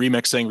in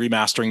remixing,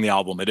 remastering the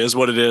album. It is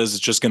what it is. It's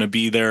just going to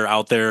be there,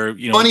 out there.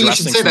 Funny you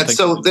should say that.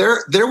 So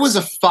there was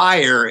a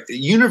fire.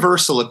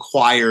 Universal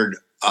acquired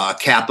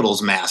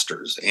Capitol's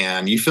masters,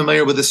 and you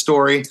familiar with the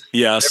story?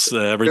 Yes,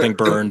 everything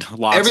burned. A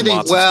lot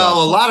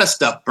of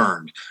stuff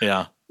burned.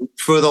 Yeah,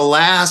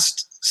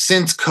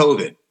 since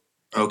COVID,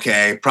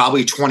 okay,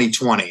 probably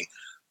 2020.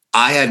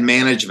 I had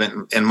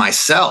management and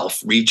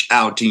myself reach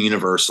out to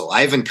Universal.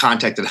 I even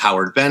contacted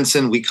Howard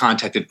Benson. We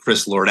contacted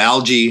Chris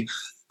Lord-Alge.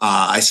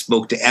 I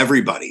spoke to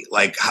everybody.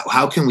 Like,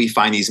 how can we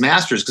find these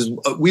masters? Because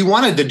we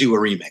wanted to do a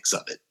remix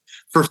of it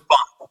for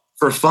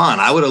fun.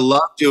 I would have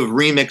loved to have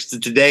remixed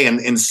it today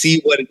and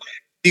see what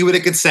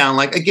it could sound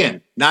like.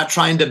 Again, not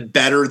trying to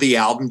better the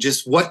album,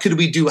 just what could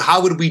we do?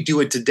 How would we do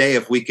it today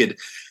if we could?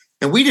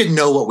 And we didn't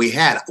know what we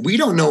had. We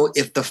don't know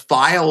if the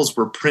files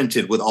were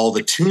printed with all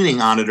the tuning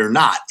on it or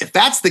not. If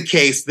that's the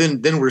case,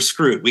 then we're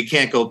screwed. We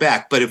can't go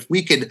back. But if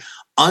we could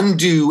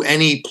undo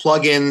any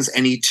plugins,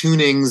 any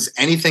tunings,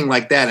 anything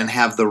like that, and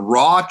have the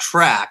raw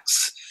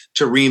tracks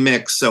to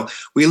remix. So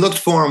we looked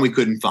for them, we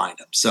couldn't find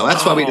them. So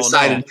that's why we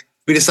decided. No.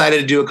 We decided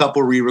to do a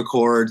couple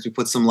re-records. We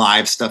put some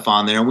live stuff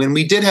on there. And when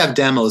we did have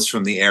demos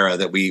from the era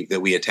that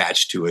we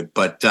attached to it.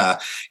 But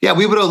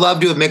we would have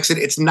loved to have mixed it.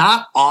 It's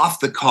not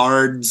off the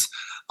cards.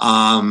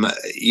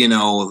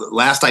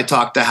 Last I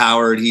talked to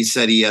Howard, he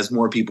said he has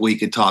more people he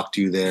could talk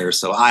to there.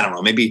 So I don't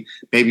know, maybe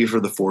for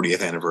the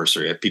 40th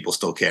anniversary, if people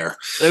still care.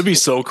 It'd be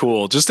so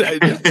cool. Just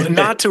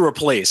not to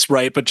replace,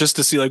 right? But just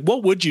to see, like,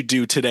 what would you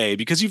do today?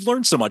 Because you've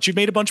learned so much. You've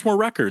made a bunch more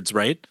records,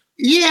 right?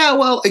 Yeah,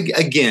 well,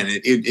 again,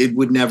 it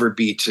would never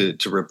be to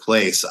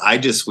replace. I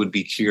just would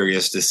be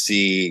curious to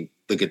see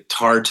the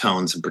guitar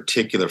tones in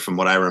particular, from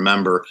what I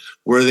remember.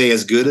 Were they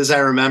as good as I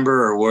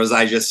remember, or was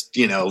I just,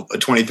 a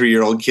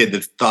 23-year-old kid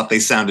that thought they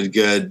sounded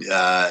good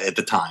at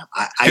the time?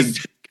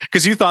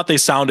 Because you thought they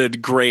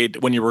sounded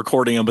great when you were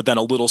recording them, but then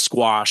a little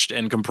squashed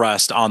and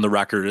compressed on the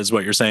record is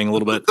what you're saying a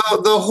little bit.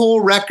 The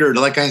whole record,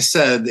 like I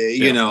said,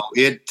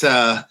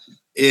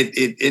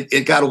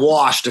 it got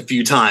washed a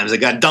few times. It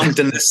got dunked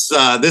in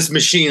this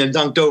machine and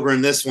dunked over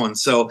in this one.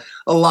 So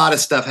a lot of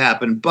stuff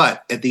happened.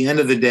 But at the end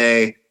of the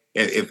day,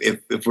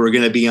 if we're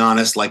going to be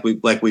honest, like we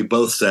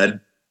both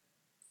said,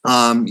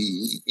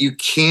 you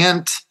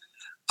can't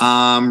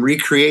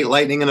recreate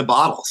lightning in a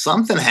bottle.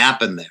 Something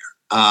happened there.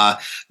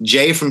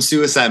 Jay from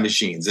Suicide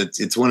Machines,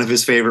 it's one of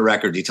his favorite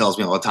records. He tells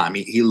me all the time.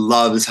 He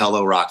loves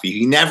Hello Rockview.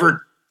 He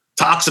never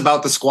talks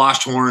about the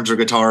squashed horns or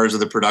guitars or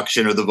the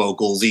production or the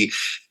vocals. And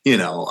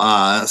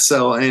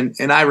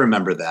I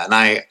remember that.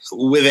 And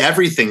with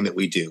everything that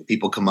we do,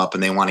 people come up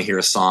and they want to hear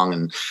a song,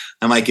 and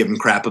I might give them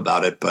crap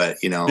about it, but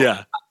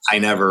I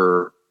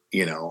never,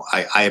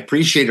 I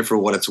appreciate it for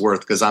what it's worth,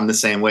 because I'm the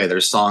same way.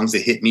 There's songs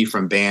that hit me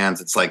from bands.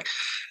 It's like,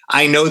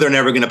 I know they're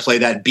never going to play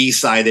that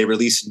B-side they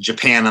released in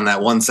Japan on that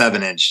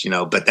 1/7-inch,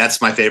 but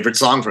that's my favorite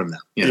song from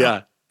them.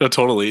 Yeah, no,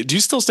 totally. Do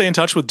you still stay in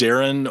touch with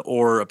Darren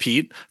or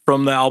Pete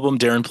from the album?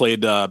 Darren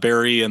played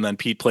Barry, and then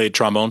Pete played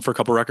trombone for a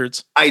couple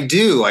records. I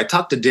do. I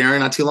talked to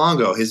Darren not too long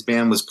ago. His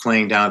band was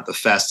playing down at the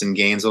fest in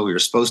Gainesville. We were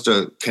supposed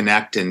to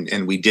connect,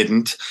 and we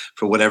didn't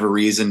for whatever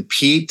reason.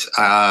 Pete,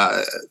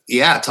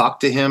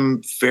 talked to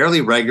him fairly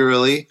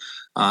regularly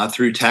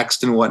through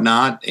text and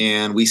whatnot.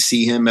 And we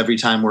see him every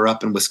time we're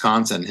up in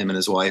Wisconsin. Him and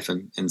his wife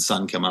and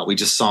son come out. We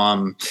just saw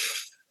him.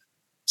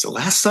 So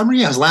last summer?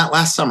 Yeah, it was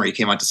last summer. He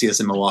came out to see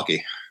us in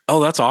Milwaukee. Oh,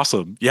 that's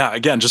awesome. Yeah.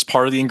 Again, just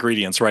part of the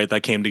ingredients, right,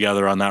 that came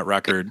together on that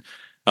record.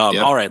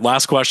 Yep. All right.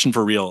 Last question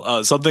for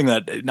real. Something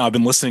that I've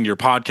been listening to your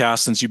podcast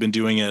since you've been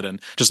doing it,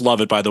 and just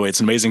love it, by the way. It's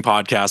an amazing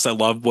podcast. I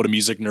love what a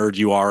music nerd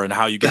you are and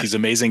how you get these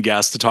amazing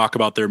guests to talk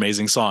about their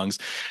amazing songs.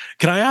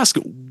 Can I ask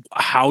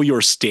how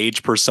your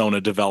stage persona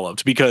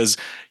developed? Because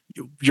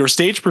your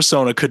stage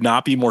persona could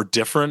not be more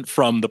different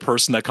from the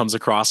person that comes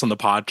across on the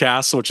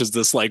podcast, which is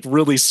this like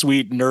really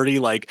sweet, nerdy,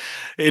 like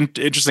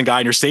interesting guy.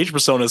 And your stage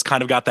persona has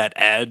kind of got that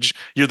edge.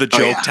 You're the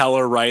joke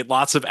teller, right?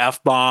 Lots of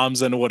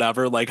F-bombs and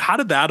whatever. Like, how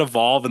did that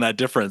evolve and that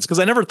difference? Because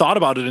I never thought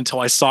about it until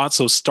I saw it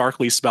so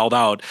starkly spelled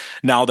out.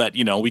 Now that,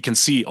 we can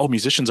see,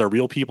 musicians are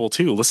real people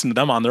too. Listen to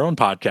them on their own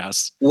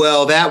podcasts.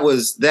 Well, that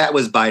was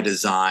by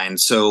design.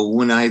 So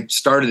when I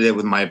started it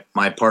with my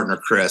partner,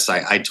 Chris,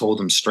 I told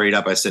him straight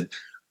up, I said,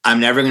 I'm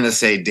never going to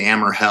say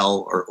damn or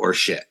hell or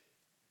shit.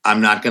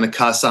 I'm not going to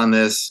cuss on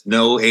this.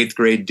 No 8th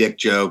grade dick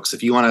jokes.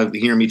 If you want to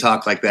hear me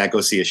talk like that, go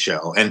see a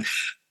show. And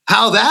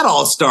how that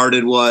all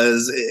started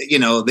was,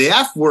 the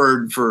F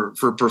word for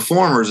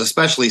performers,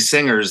 especially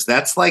singers,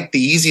 that's like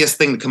the easiest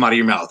thing to come out of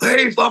your mouth.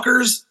 Hey,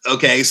 fuckers.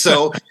 Okay,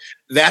 so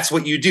that's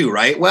what you do,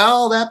 right?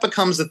 Well, that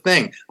becomes a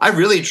thing. I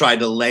really tried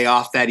to lay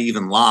off that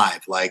even live.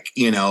 Like,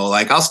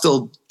 I'll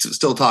still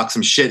talk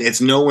some shit.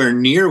 It's nowhere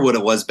near what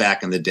it was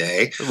back in the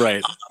day.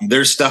 Right.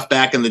 There's stuff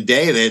back in the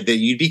day that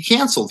you'd be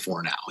canceled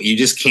for now. You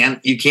just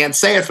can't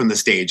say it from the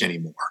stage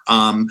anymore.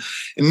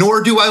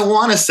 Nor do I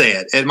want to say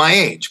it at my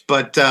age.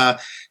 But,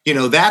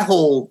 that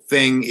whole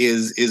thing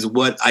is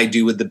what I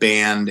do with the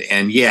band.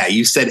 And yeah,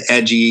 you said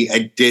edgy.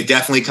 It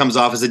definitely comes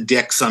off as a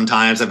dick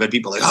sometimes. I've had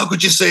people like, how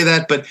could you say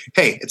that? But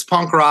hey, it's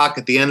punk rock.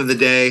 At the end of the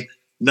day,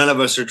 none of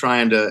us are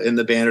trying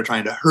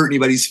to hurt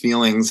anybody's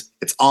feelings.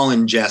 It's all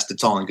in jest.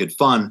 It's all in good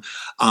fun.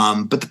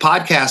 But the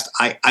podcast,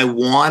 I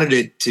wanted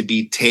it to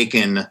be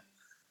taken,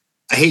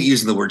 I hate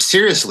using the word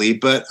seriously,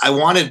 but I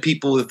wanted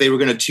people, if they were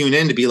going to tune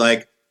in, to be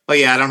like, oh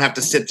yeah, I don't have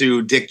to sit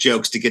through dick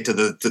jokes to get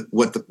to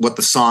what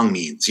the song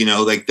means.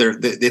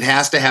 It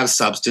has to have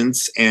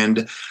substance,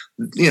 and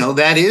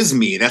that is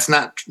me. That's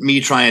not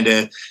me trying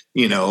to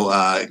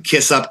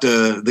kiss up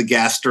to the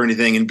guest or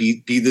anything and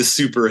be this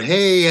super,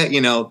 hey,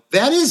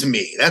 that is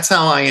me. That's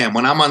how I am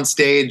when I'm on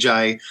stage.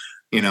 I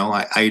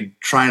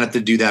try not to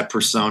do that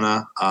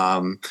persona.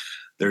 My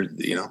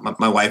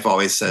wife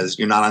always says,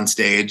 you're not on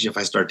stage if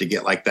I start to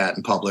get like that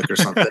in public or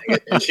something.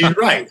 And she's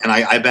right. And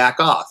I back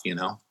off,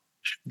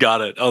 Got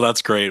it. Oh,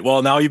 that's great.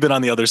 Well, now you've been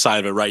on the other side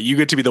of it, right? You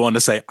get to be the one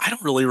to say, I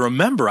don't really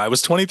remember. I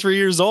was 23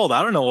 years old.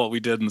 I don't know what we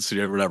did in the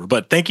studio or whatever.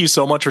 But thank you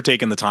so much for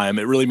taking the time.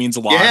 It really means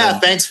a lot. Yeah,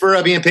 thanks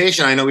for being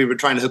patient. I know we were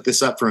trying to hook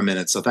this up for a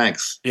minute, so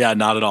thanks. Yeah,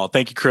 not at all.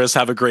 Thank you, Chris.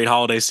 Have a great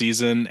holiday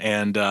season,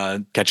 and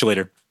catch you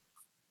later.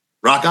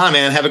 Rock on,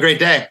 man. Have a great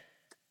day.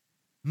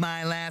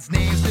 My last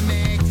name's the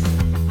mix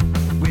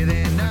with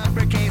an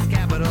uppercase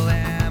capital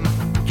M.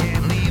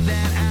 Can't leave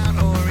that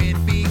out or it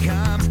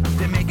becomes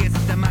Demakis,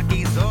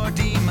 Demakis, or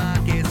Demakis.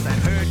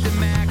 I've heard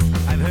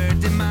Demax, I've heard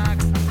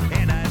Demax,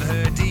 and I've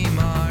heard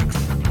Demark.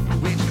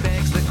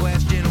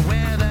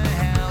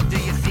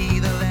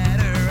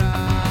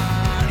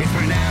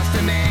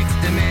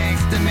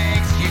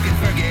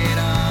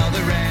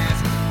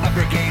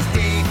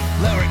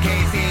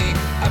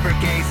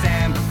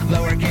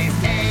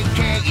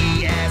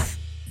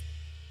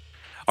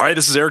 All right,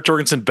 this is Eric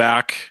Jorgensen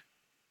back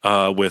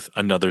with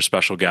another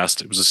special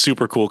guest. It was a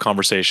super cool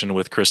conversation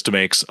with Chris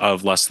DeMakes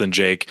of Less Than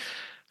Jake.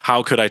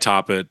 How could I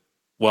top it?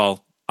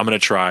 Well, I'm going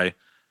to try.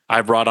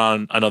 I brought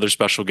on another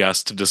special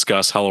guest to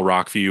discuss Hello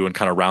Rockview and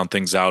kind of round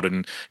things out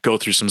and go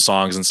through some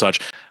songs and such.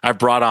 I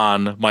brought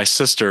on my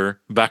sister,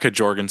 Becca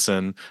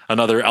Jorgensen,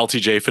 another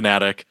LTJ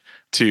fanatic,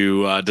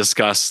 to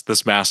discuss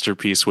this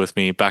masterpiece with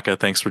me. Becca,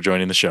 thanks for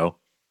joining the show.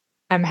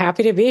 I'm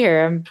happy to be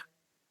here.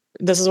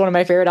 This is one of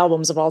my favorite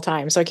albums of all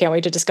time, so I can't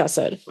wait to discuss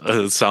it.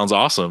 It sounds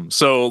awesome.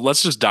 So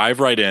let's just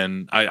dive right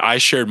in. I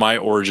shared my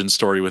origin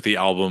story with the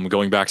album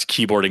going back to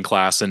keyboarding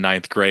class in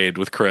 9th grade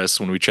with Chris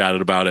when we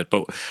chatted about it.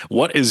 But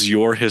what is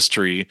your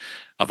history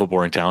of a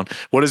boring town?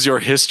 What is your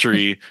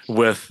history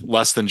with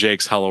Less Than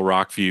Jake's Hello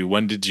Rockview?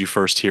 When did you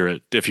first hear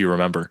it, if you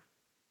remember?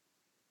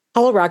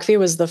 Hello Rockview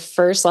was the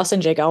first Less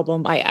Than Jake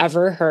album I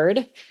ever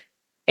heard,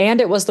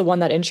 and it was the one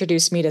that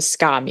introduced me to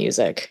ska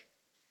music.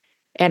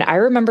 And I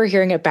remember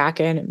hearing it back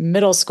in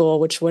middle school,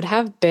 which would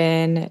have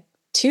been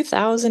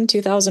 2000,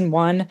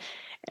 2001.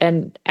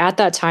 And at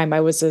that time, I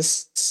was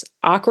this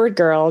awkward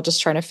girl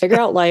just trying to figure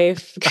out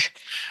life,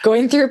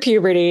 going through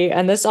puberty,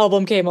 and this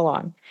album came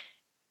along.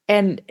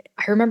 And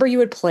I remember you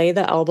would play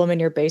the album in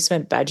your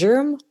basement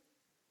bedroom,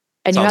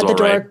 and you had the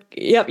door. Right.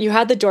 Yep, you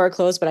had the door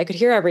closed, but I could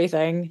hear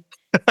everything.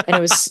 And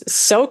it was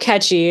so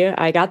catchy.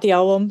 I got the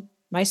album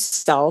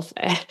myself.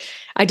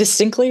 I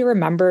distinctly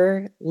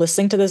remember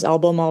listening to this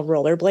album while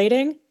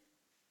rollerblading,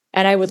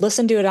 and I would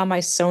listen to it on my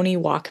Sony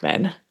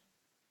Walkman.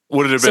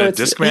 Would it have been a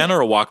Discman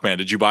or a Walkman?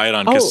 Did you buy it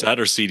on cassette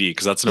or CD?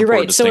 Because that's an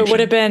important distinction. So it would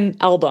have been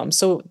album,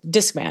 so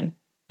Discman.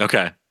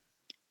 Okay.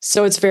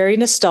 So it's very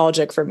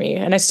nostalgic for me,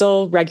 and I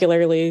still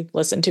regularly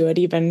listen to it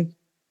even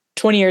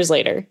 20 years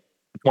later.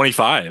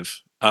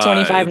 25.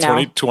 25 now.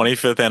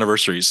 25th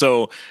anniversary.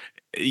 So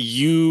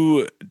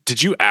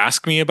did you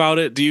ask me about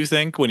it, do you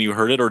think, when you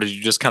heard it, or did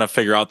you just kind of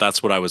figure out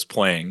that's what I was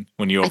playing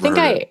when you overheard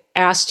it? I think I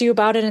asked you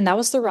about it, and that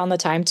was around the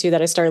time too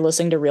that I started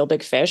listening to Real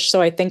Big Fish.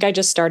 So I think I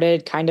just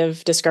started kind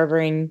of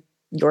discovering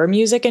your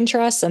music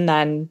interests and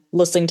then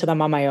listening to them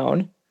on my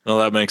own. Well,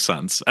 that makes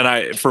sense.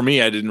 And for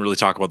me, I didn't really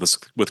talk about this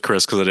with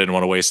Chris because I didn't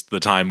want to waste the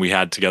time we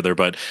had together,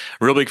 but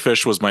Real Big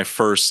Fish was my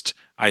first,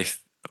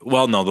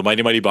 the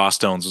Mighty Mighty Boss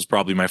Tones was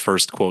probably my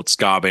first, quote,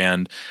 ska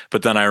band.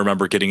 But then I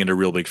remember getting into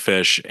Real Big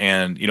Fish,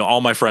 and,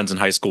 all my friends in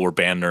high school were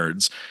band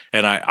nerds.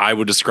 And I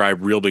would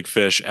describe Real Big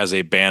Fish as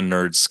a band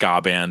nerd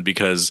ska band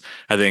because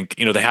I think,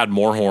 they had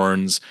more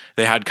horns.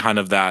 They had kind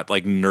of that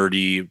like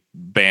nerdy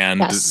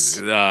band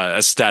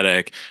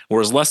aesthetic,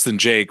 whereas Less Than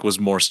Jake was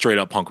more straight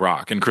up punk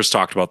rock. And Chris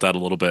talked about that a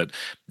little bit.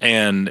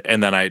 And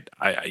then I'd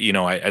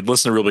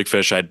listened to Real Big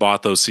Fish. I'd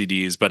bought those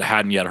CDs, but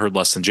hadn't yet heard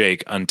Less Than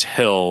Jake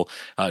until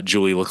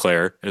Julie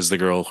LeClaire is the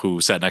girl who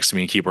sat next to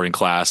me in keyboarding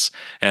class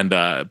and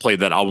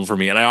played that album for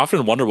me. And I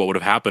often wonder what would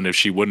have happened if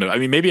she wouldn't have. I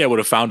mean, maybe I would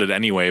have found it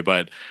anyway,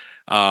 but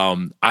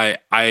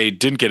I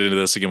didn't get into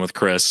this again with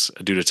Chris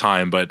due to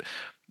time, but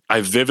I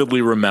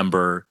vividly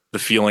remember the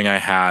feeling I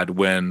had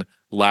when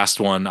Last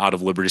One Out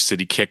of Liberty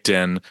City kicked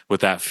in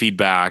with that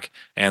feedback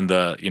and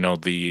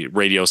the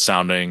radio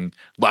sounding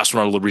Last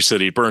One Out of Liberty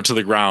City, burn it to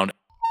the ground.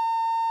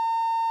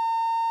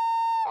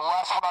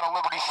 Last One Out of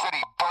Liberty City,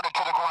 burn it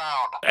to the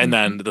ground. And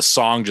then the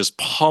song just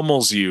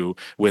pummels you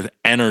with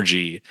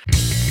energy.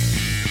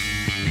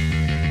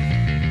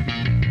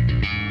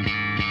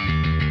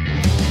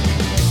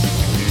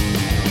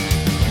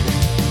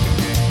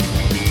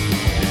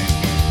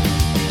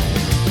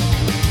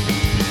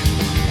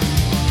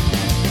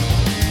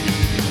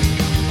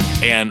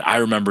 And I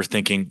remember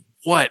thinking,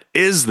 what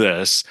is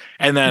this?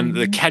 And then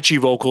the catchy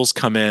vocals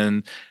come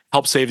in,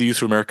 Help Save the Youth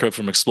of America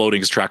from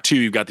Exploding is track 2.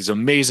 You've got these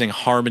amazing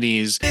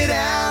harmonies. Sit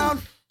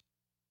down.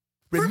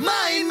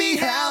 Remind me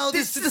how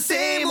this is the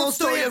same old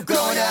story of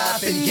growing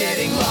up and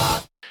getting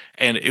lost.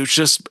 And it was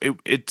just,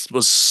 it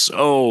was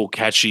so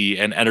catchy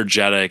and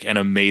energetic and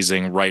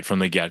amazing right from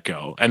the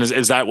get-go. And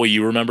is that what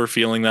you remember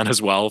feeling then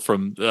as well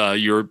from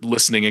your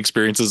listening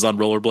experiences on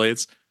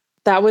rollerblades?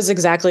 That was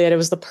exactly it. It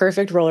was the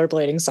perfect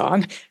rollerblading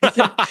song.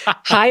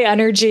 High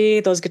energy,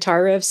 those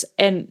guitar riffs.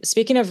 And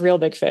speaking of Real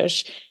Big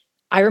Fish,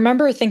 I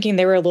remember thinking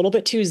they were a little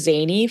bit too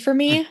zany for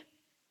me.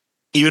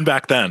 Even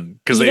back then.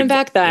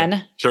 Back then.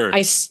 Yeah, sure.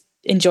 I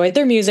enjoyed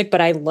their music,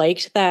 but I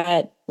liked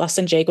that Less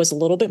Than Jake was a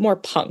little bit more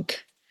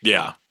punk.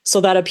 Yeah.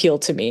 So that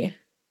appealed to me.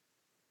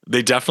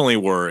 They definitely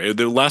were.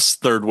 They're less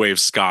third wave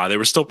ska. They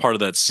were still part of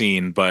that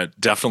scene, but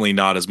definitely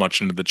not as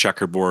much into the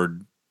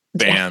checkerboard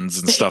bands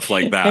and stuff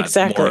like that.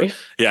 Exactly.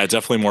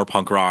 Definitely more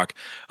punk rock.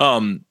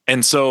 And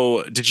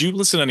so did you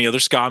listen to any other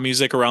ska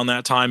music around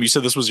that time? You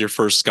said this was your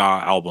first ska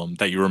album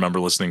that you remember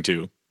listening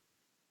to.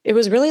 It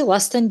was really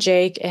Less Than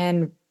Jake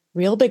and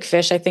Real Big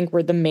Fish, I think,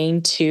 were the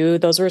main two.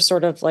 Those were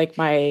sort of like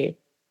my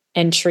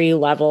entry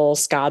level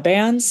ska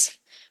bands,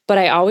 but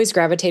I always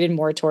gravitated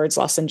more towards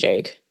Less Than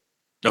Jake.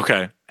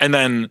 Okay. And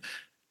then,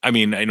 I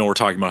mean, I know we're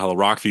talking about Hello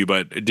Rockview,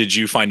 but did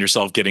you find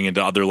yourself getting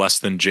into other Less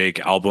Than Jake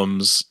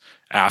albums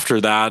after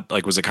that?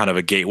 Like, was it kind of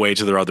a gateway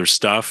to their other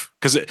stuff?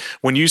 Because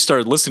when you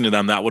started listening to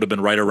them, that would have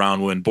been right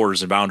around when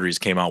Borders and Boundaries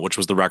came out, which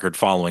was the record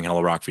following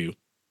Hello Rockview.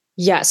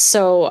 Yes.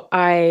 So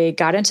I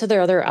got into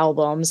their other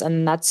albums,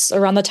 and that's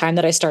around the time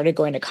that I started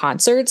going to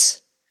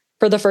concerts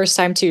for the first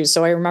time, too.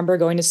 So I remember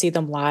going to see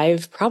them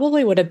live,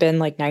 probably would have been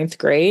like ninth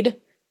grade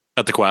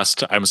At the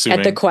Quest, I'm at the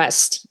assuming.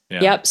 Quest.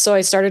 Yeah. Yep. So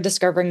I started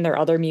discovering their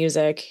other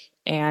music.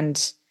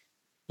 And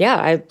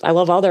yeah, I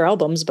love all their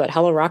albums, but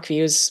Hello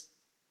Rockview is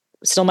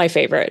still my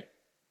favorite.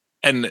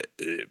 And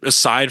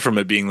aside from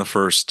it being the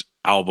first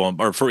album,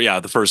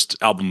 the first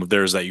album of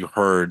theirs that you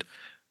heard,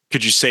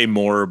 could you say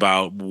more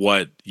about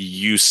what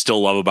you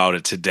still love about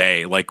it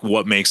today? Like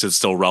what makes it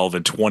still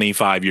relevant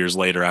 25 years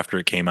later after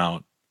it came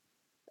out?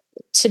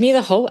 To me,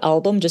 the whole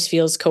album just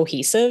feels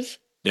cohesive.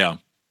 Yeah,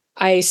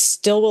 I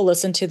still will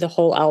listen to the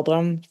whole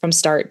album from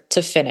start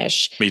to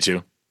finish. me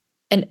too.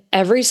 And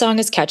every song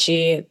is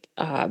catchy.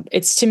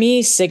 It's to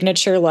me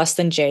signature Less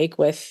Than Jake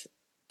with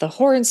the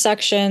horn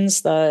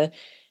sections, the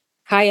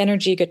high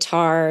energy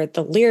guitar,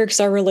 the lyrics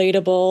are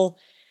relatable.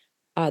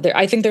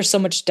 I think there's so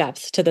much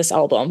depth to this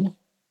album.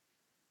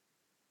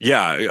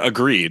 Yeah,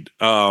 agreed.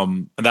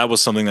 That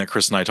was something that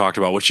Chris and I talked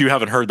about, which you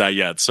haven't heard that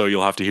yet, so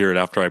you'll have to hear it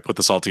after I put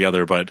this all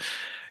together. But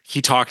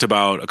he talked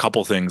about a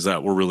couple things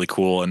that were really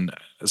cool, and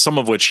some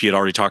of which he had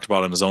already talked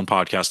about in his own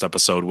podcast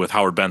episode with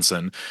Howard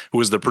Benson, who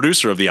was the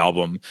producer of the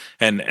album.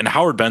 And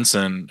Howard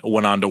Benson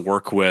went on to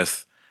work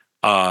with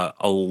a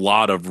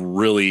lot of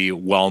really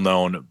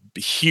well-known,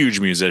 huge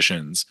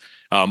musicians,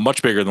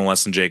 much bigger than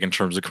Less Than Jake in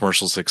terms of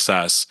commercial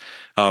success.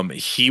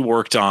 He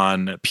worked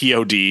on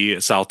POD,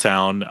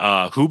 Southtown,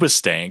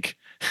 Hoobastank,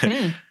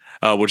 Mm.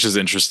 which is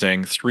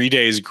interesting. 3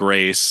 Days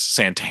Grace,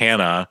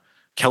 Santana,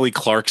 Kelly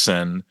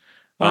Clarkson.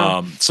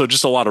 Wow. So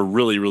just a lot of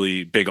really,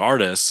 really big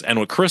artists. And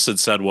what Chris had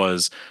said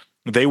was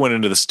they went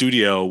into the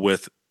studio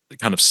with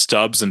kind of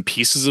stubs and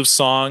pieces of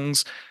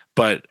songs,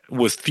 but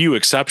with few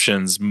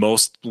exceptions,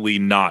 mostly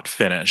not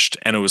finished.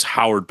 And it was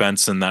Howard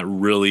Benson that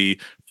really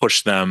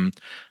pushed them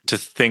to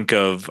think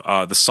of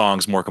the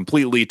songs more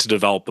completely, to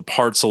develop the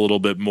parts a little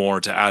bit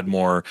more, to add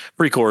more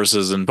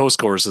pre-choruses and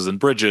post-choruses and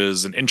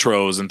bridges and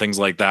intros and things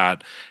like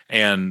that.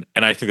 And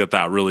I think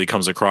that really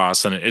comes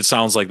across, and it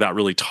sounds like that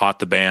really taught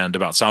the band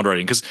about sound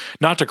writing. Because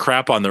not to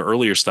crap on their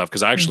earlier stuff,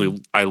 because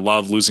I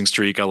love Losing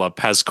Streak, I love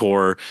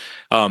Pezcore,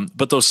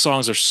 but those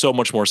songs are so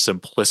much more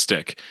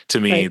simplistic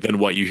to me Right. than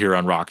what you hear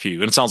on Rockview.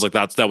 And it sounds like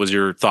that was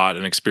your thought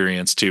and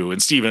experience too.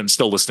 And Steven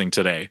still listening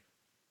today.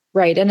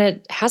 Right. And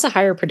it has a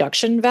higher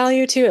production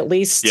value too, at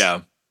least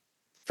Yeah.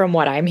 from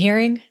what I'm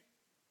hearing.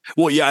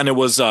 Well, yeah, and it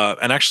was,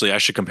 and actually, I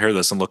should compare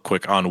this and look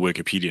quick on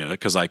Wikipedia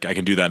because I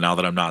can do that now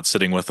that I'm not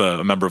sitting with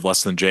a member of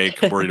Less Than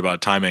Jake, worried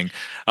about timing.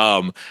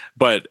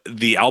 But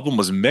the album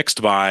was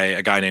mixed by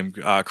a guy named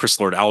Chris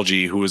Lord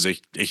Alge, who was a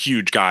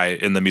huge guy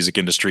in the music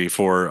industry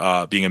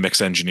for being a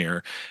mix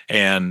engineer,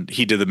 and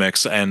he did the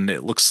mix. And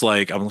it looks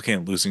like I'm looking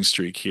at Losing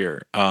Streak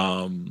here.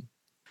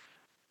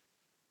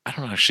 I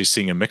don't actually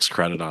seeing a mixed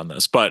credit on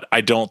this, but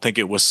I don't think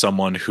it was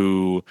someone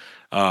who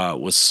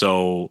was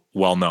so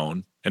well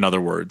known. In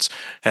other words,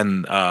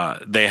 and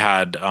they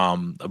had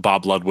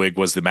Bob Ludwig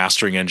was the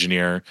mastering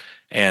engineer,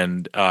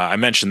 and I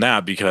mentioned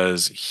that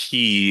because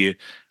he,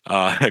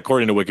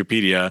 according to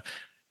Wikipedia,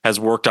 has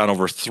worked on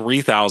over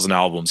 3,000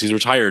 albums. He's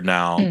retired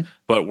now,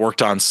 but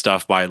worked on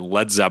stuff by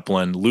Led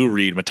Zeppelin, Lou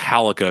Reed,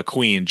 Metallica,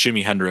 Queen,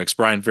 Jimi Hendrix,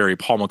 Brian Ferry,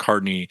 Paul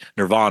McCartney,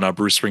 Nirvana,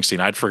 Bruce Springsteen.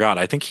 I'd forgot.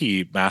 I think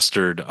he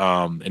mastered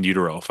In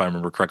Utero, if I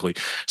remember correctly.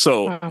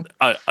 So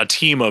Wow. a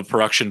team of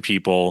production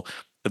people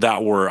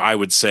that were, I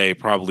would say,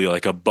 probably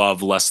like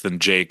above Less Than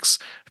Jake's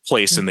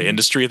place in the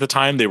industry at the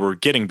time. They were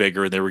getting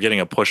bigger. They were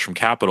getting a push from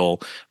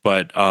Capitol,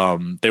 but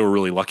they were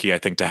really lucky, I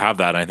think, to have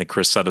that. And I think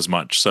Chris said as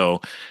much. So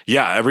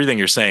yeah, everything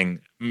you're saying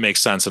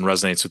makes sense and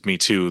resonates with me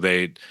too.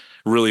 They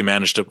really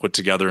managed to put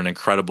together an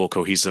incredible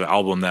cohesive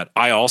album that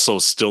I also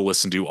still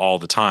listen to all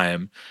the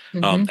time.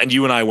 And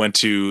you and I went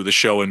to the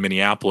show in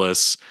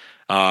Minneapolis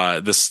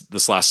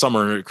this last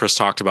summer. Chris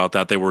talked about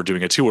that they were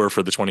doing a tour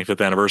for the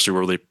 25th anniversary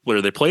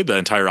where they played the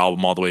entire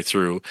album all the way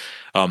through,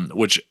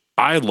 which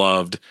I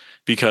loved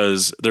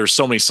because there's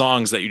so many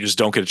songs that you just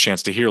don't get a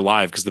chance to hear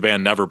live because the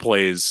band never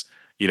plays.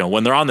 You know,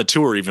 when they're on the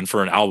tour, even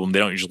for an album, they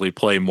don't usually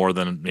play more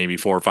than maybe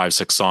 4 or 5,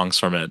 6 songs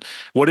from it.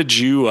 What did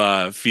you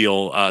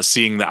feel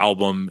seeing the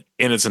album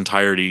in its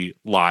entirety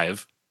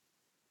live?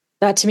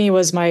 That to me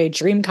was my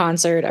dream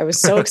concert. I was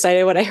so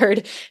excited when I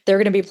heard they were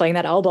going to be playing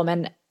that album.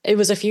 And it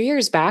was a few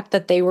years back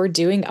that they were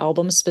doing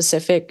album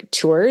specific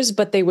tours,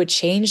 but they would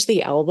change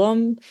the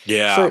album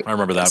Yeah, for I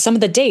remember that. some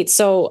of the dates.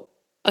 So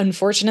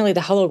unfortunately,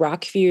 the Hello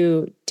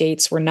Rockview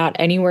dates were not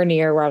anywhere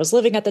near where I was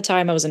living at the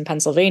time. I was in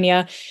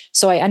Pennsylvania.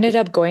 So I ended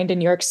up going to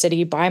New York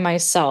City by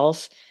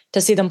myself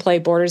to see them play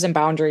Borders and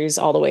Boundaries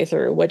all the way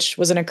through, which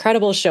was an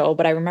incredible show.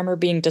 But I remember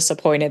being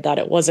disappointed that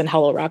it wasn't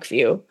Hello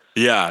Rockview.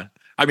 Yeah.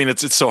 I mean,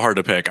 it's so hard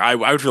to pick. I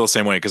would feel the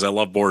same way because I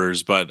love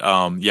Borders, but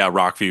yeah,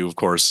 Rockview, of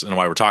course, and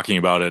why we're talking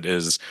about it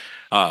is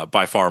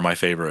by far my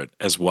favorite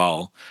as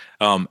well.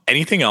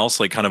 Anything else,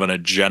 like kind of on a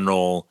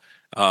general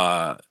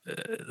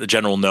the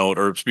general note,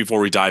 or before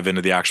we dive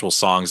into the actual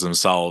songs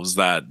themselves,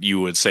 that you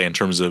would say in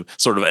terms of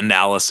sort of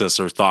analysis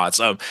or thoughts?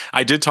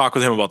 I did talk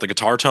with him about the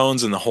guitar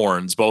tones and the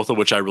horns, both of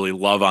which I really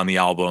love on the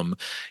album.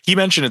 He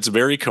mentioned it's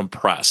very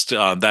compressed.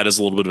 That is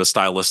a little bit of a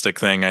stylistic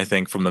thing, I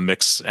think, from the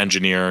mix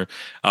engineer.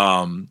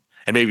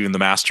 And maybe even the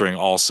mastering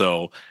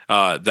also,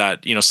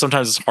 that,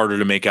 sometimes it's harder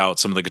to make out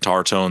some of the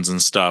guitar tones and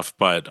stuff,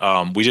 but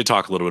we did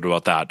talk a little bit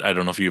about that. I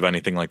don't know if you have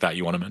anything like that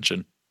you want to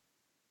mention.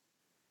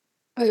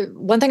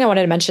 One thing I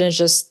wanted to mention is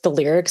just the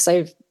lyrics.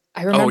 I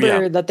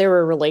remember that they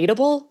were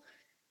relatable.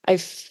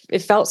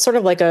 It felt sort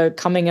of like a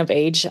coming of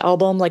age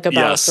album, like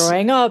about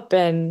growing up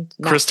and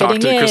not Chris fitting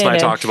in. Chris and I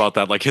talked about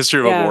that, like History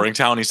of a Boring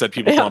Town. He said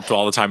people come up to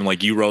all the time and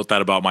like, you wrote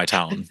that about my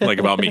town, like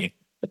about me.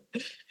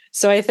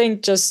 So I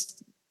think just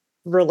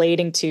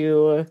relating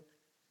to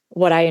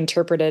what I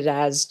interpreted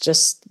as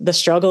just the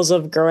struggles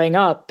of growing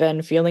up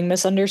and feeling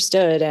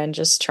misunderstood and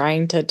just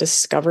trying to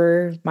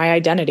discover my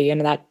identity,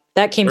 and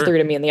that came through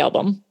to me in the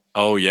album.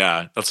 Oh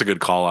yeah, that's a good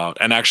call out.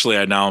 And actually,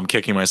 I'm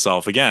kicking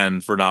myself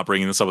again for not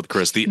bringing this up with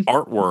Chris. The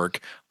artwork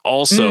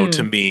also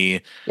to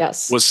me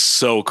was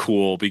so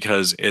cool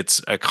because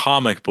it's a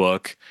comic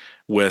book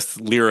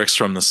with lyrics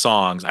from the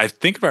songs. I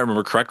think if I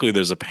remember correctly,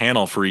 there's a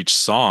panel for each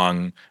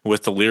song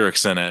with the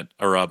lyrics in it,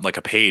 or like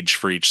a page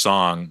for each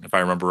song, if I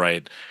remember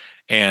right.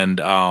 And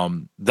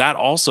that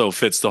also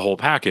fits the whole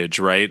package,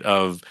 right?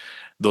 Of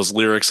those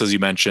lyrics, as you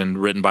mentioned,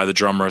 written by the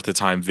drummer at the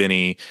time,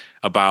 Vinny,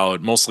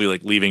 about mostly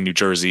like leaving New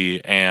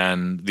Jersey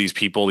and these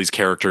people, these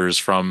characters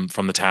from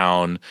the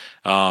town,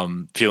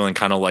 feeling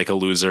kind of like a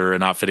loser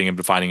and not fitting in,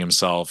 defining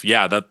himself.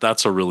 Yeah,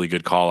 that's a really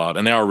good call out,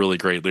 and they are really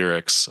great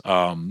lyrics.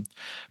 But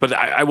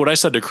what I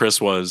said to Chris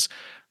was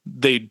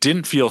they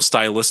didn't feel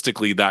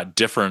stylistically that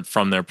different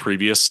from their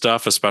previous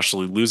stuff,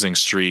 especially Losing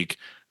Streak,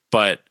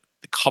 but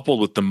coupled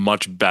with the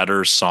much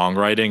better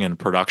songwriting and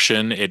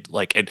production,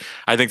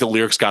 I think the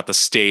lyrics got the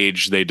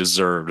stage they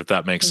deserved, if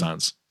that makes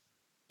sense.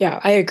 Yeah,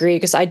 I agree,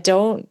 because I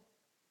don't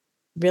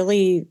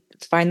really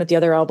find that the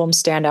other albums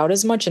stand out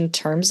as much in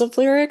terms of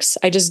lyrics.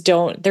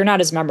 They're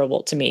not as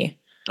memorable to me.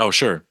 Oh,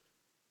 sure.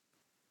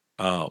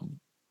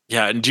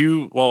 Yeah, and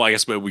I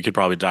guess we could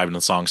probably dive into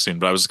the song soon,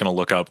 but I was just going to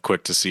look up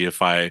quick to see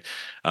if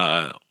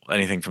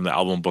anything from the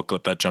album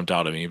booklet that jumped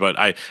out at me. But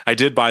I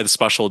did buy the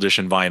special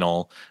edition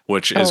vinyl,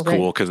 which is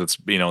cool because it's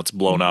it's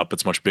blown up,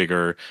 it's much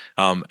bigger.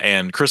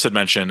 And Chris had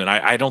mentioned, and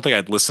I don't think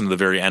I'd listened to the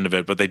very end of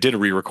it, but they did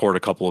re-record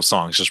a couple of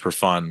songs just for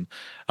fun,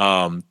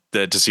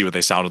 to see what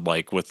they sounded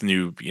like with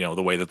new,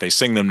 the way that they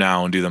sing them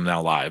now and do them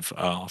now live.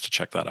 I'll have to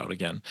check that out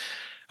again.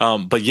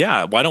 But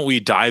yeah, why don't we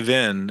dive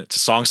in to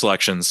song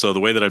selections? So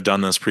the way that I've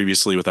done this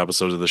previously with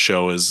episodes of the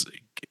show is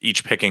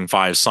each picking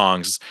 5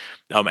 songs.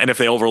 And if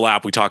they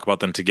overlap, we talk about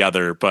them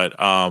together. But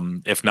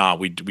if not,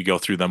 we go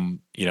through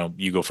them,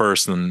 you go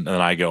first and then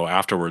I go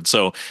afterwards.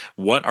 So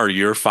what are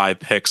your 5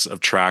 picks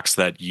of tracks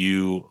that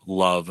you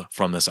love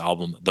from this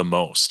album the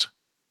most?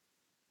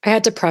 I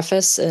had to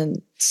preface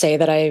and say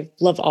that I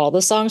love all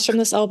the songs from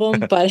this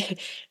album, but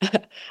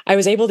I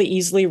was able to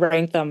easily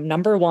rank them.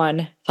 Number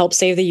 1, Help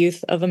Save the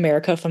Youth of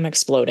America from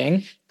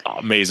Exploding.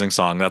 Amazing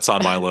song. That's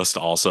on my list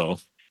also.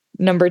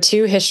 Number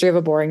 2, History of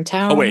a Boring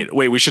Town. Oh, wait.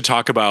 We should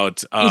talk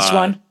about each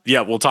one.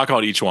 Yeah, we'll talk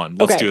about each one.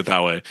 Let's do it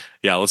that way.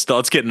 Yeah, let's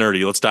get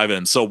nerdy. Let's dive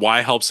in. So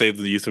why Help Save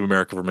the Youth of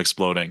America from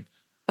Exploding?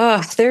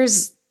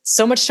 There's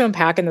so much to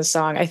unpack in this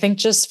song. I think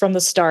just from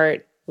the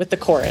start with the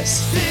chorus.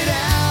 Sit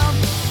down,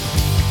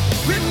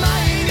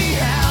 remind me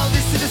how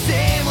this is the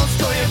same old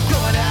story of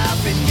growing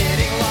up and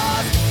getting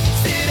lost.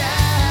 Sit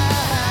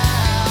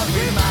down,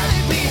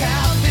 remind me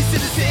how this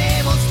is the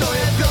same old story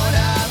of growing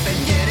up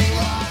and getting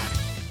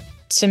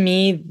lost. To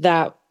me,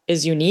 that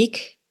is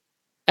unique.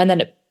 And then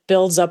it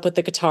builds up with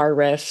the guitar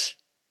riff,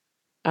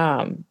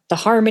 the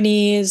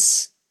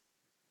harmonies.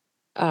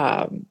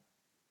 The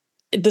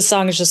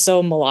song is just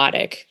so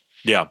melodic.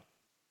 Yeah,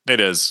 it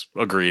is.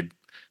 Agreed.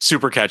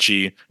 Super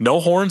catchy. No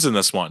horns in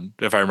this one,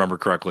 if I remember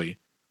correctly.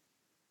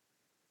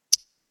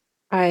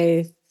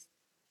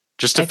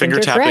 Just a finger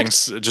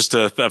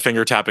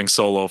tapping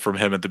solo from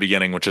him at the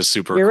beginning, which is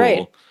super cool.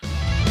 Right.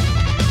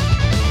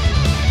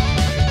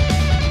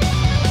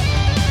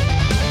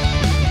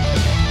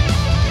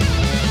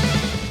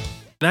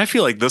 And I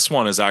feel like this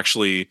one is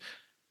actually,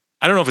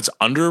 I don't know if it's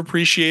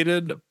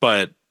underappreciated,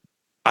 but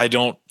I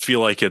don't feel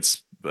like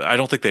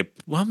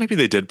maybe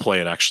they did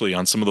play it actually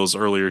on some of those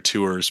earlier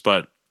tours,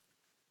 but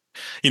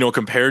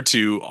compared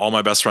to All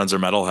My Best Friends Are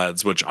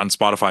Metalheads, which on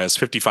Spotify has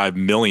 55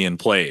 million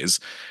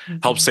plays,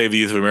 Help Save the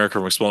Youth of America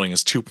from Exploding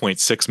is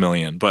 2.6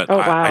 million. But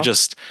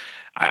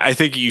I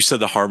think you said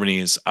the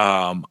harmonies.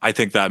 I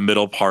think that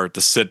middle part,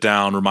 the sit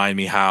down, remind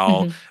me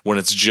how, when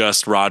it's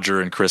just Roger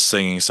and Chris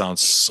singing,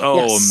 sounds so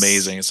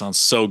amazing. It sounds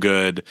so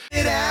good.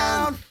 Sit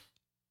down,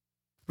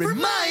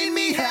 remind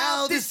me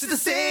how this is the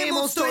same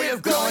old story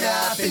of growing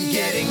up and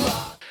getting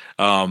lost.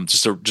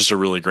 Just a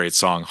really great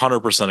song.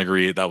 100%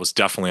 agree. That was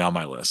definitely on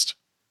my list.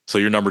 So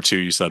your number 2,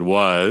 you said,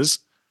 was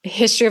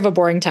History of a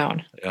Boring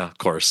Town. Yeah, of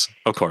course.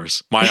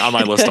 On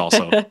my list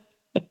also.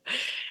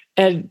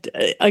 And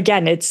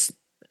again, it's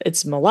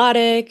it's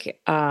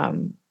melodic.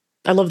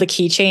 I love the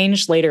key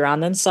change later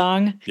on in the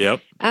song.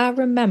 Yep. I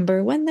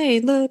remember when they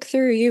look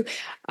through you.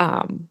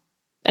 And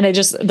it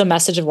just, the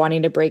message of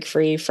wanting to break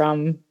free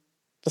from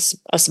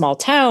a small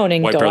town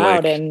and White go Bear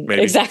out Lake, and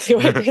maybe. exactly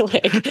White Bear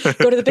Lake,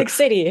 go to the big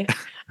city.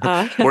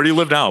 Where do you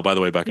live now, by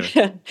the way,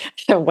 Becca?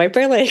 White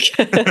Bear Lake.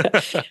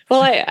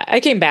 Well, I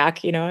came back,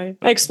 I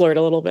explored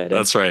a little bit.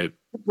 That's right.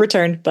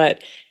 Returned,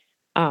 but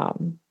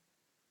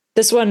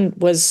this one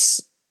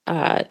was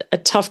a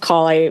tough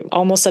call. I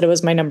almost said it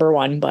was my number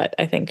one, but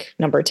I think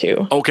number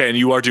two. Okay, and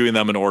you are doing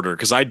them in order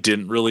because I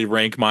didn't really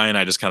rank mine.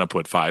 I just kind of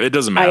put 5. It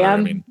doesn't matter.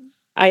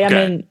 I am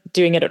okay.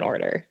 doing it in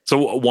order.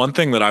 So one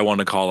thing that I want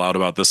to call out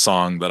about this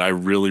song that I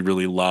really,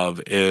 really love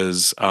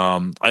is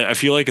I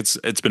feel like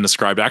it's been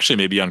described actually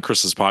maybe on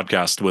Chris's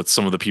podcast with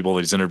some of the people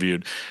that he's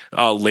interviewed,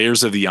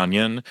 layers of the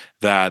onion,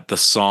 that the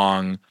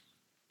song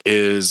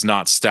is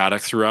not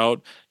static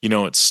throughout.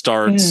 It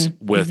starts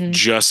with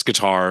just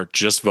guitar,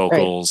 just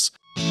vocals.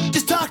 Right.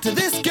 Just talk to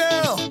this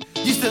girl,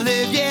 used to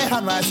live,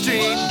 on my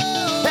street.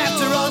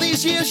 After all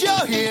these years,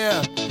 you're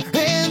here,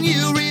 and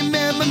you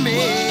remember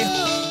me.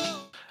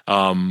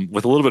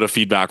 With a little bit of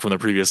feedback from the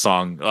previous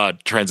song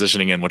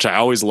transitioning in, which I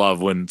always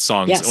love when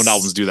when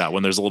albums do that,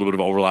 when there's a little bit of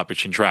overlap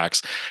between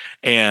tracks.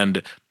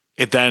 And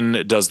it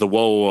then does the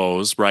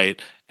whoa-whoas, right?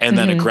 And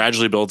then it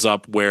gradually builds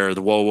up where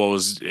the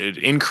whoa-whoas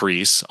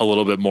increase a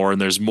little bit more,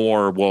 and there's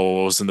more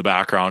whoa-whoas in the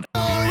background.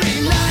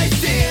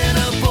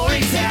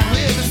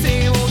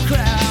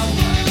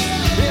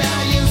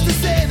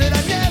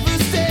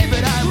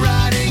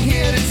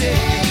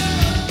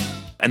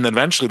 And then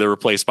eventually they're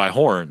replaced by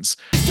horns.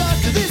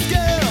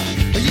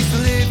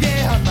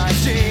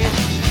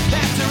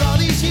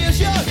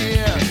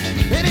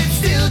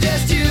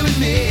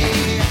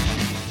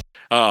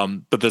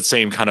 But the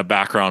same kind of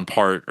background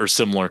part or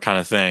similar kind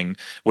of thing,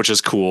 which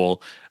is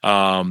cool.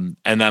 And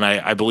then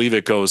I believe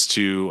it goes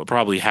to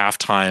probably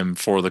halftime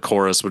for the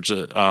chorus, which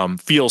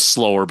feels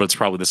slower, but it's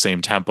probably the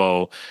same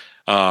tempo,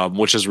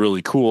 which is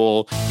really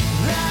cool.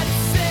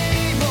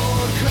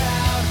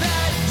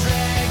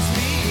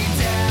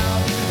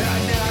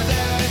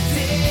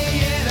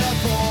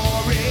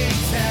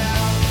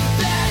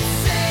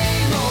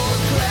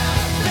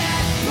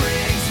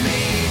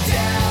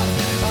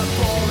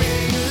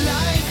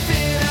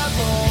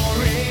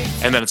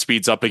 And then it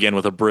speeds up again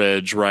with a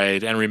bridge,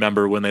 right? And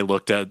remember when they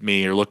looked at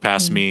me or looked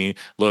past me,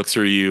 looked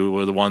through you,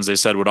 were the ones they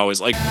said would always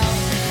like.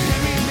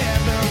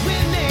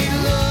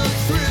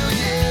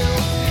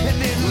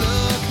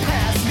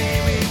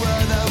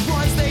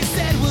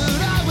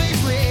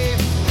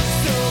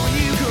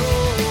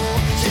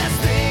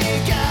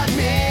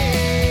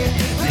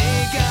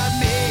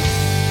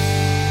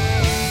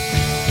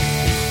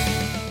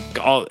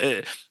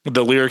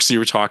 The lyrics you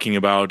were talking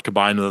about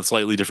combined with a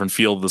slightly different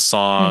feel of the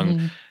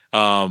song.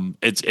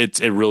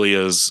 It really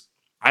is,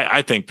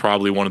 I think,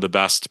 probably one of the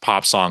best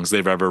pop songs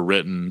they've ever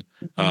written.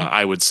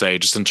 I would say,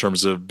 just in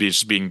terms of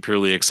just being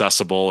purely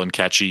accessible and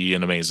catchy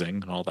and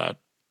amazing and all that.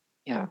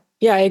 Yeah,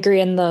 I agree.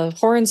 And the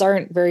horns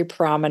aren't very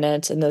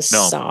prominent in this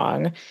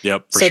song.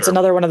 Yep. So it's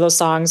another one of those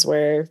songs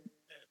where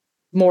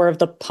more of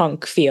the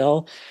punk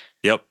feel.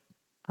 Yep.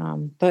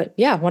 But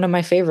yeah, one of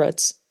my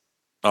favorites.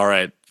 All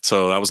right.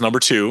 So that was number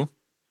 2.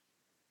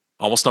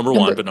 Almost number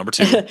 1, but number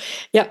 2.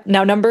 Yep.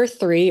 Now number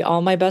 3,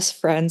 all my best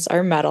friends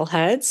are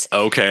metalheads.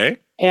 Okay.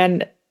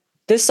 And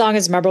this song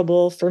is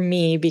memorable for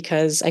me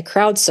because I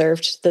crowd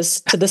surfed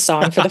to the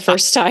song for the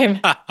first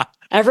time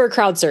ever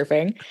crowd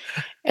surfing.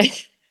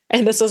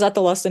 And this was at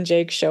the Less Than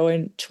Jake show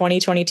in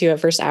 2022 at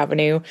First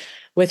Avenue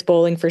with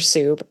Bowling for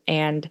Soup.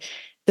 And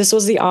this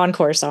was the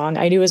encore song.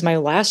 I knew it was my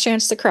last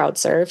chance to crowd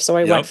surf, so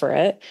I went for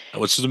it.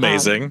 Which is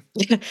amazing.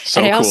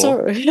 So and I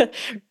cool.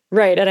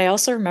 Right. And I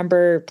also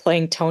remember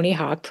playing Tony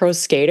Hawk Pro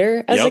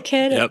Skater as a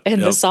kid,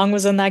 and the song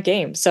was in that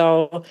game.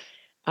 So,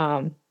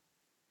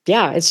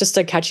 it's just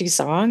a catchy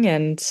song,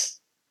 and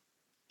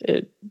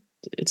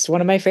it's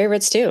one of my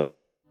favorites too.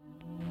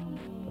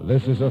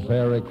 This is a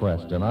fair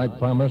request, and I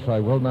promise I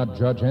will not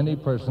judge any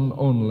person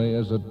only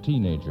as a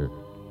teenager.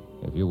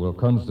 If you will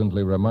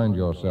constantly remind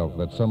yourself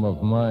that some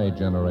of my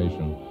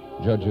generation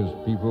judges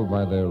people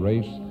by their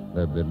race,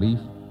 their belief,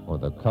 or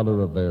the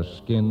color of their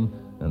skin,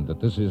 and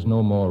that this is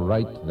no more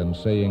right than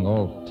saying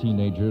all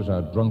teenagers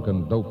are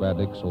drunken dope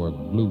addicts or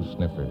glue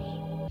sniffers.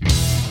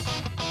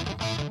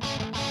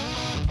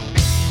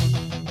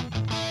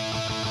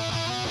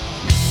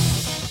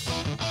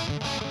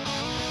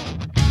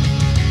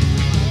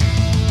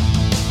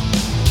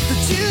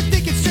 Don't you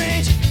think it's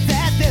strange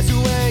that there's a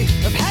way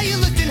of how you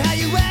looked and how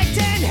you act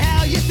and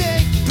how you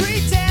think?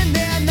 Pretend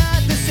they're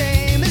not the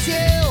same as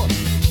you.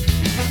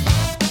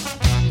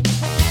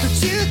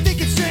 Don't you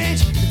think it's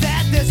strange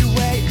that there's a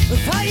way of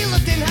how you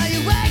looked and how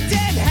you act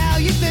and how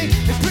you think,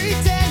 and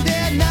pretend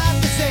they're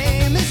not the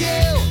same as you?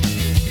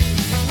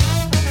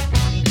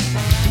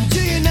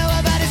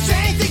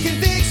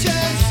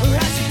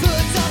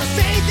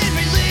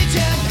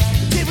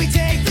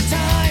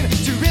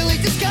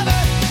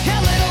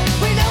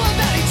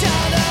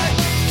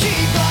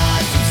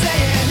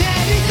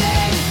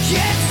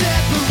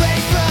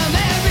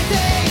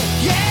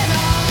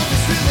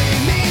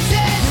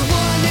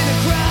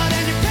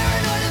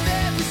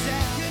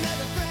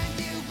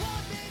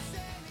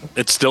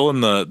 It's still in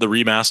the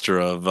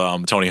remaster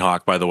of Tony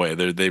Hawk, by the way.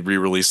 They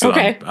re-released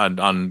it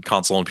on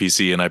console and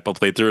PC, and I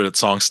played through it. Its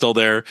song's still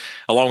there,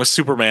 along with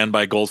Superman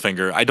by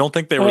Goldfinger. I don't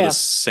think they were the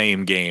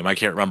same game. I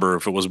can't remember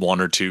if it was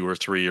 1 or 2 or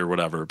 3 or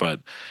whatever,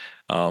 but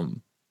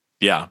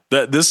yeah,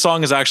 this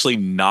song is actually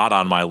not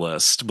on my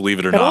list, believe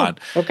it or not.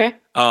 Okay.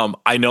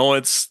 I know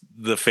it's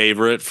the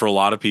favorite for a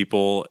lot of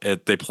people.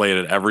 They play it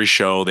at every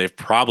show. They've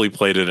probably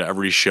played it at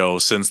every show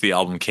since the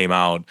album came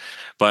out.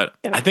 But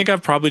I think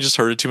I've probably just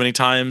heard it too many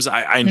times.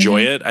 I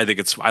enjoy it. I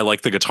think I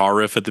like the guitar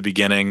riff at the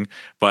beginning,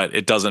 but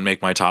it doesn't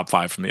make my top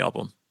 5 from the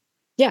album.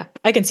 Yeah,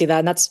 I can see that.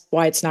 And that's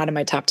why it's not in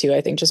my top 2,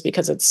 I think, just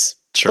because it's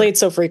played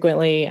so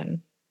frequently.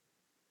 And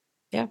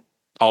yeah.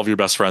 All of your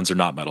best friends are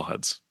not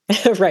metalheads.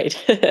 Right.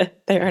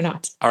 They are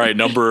not. All right.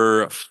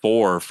 Number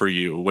 4 for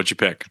you. What'd you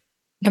pick?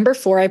 Number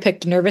 4, I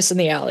picked Nervous in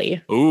the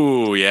Alley.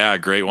 Ooh, yeah.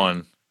 Great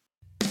one.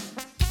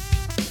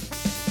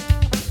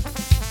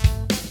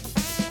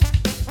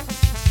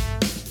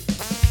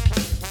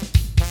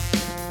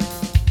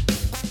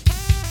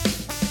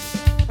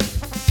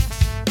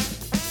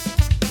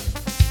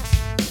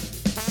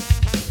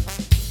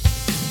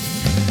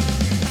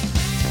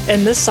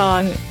 And this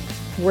song,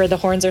 where the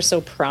horns are so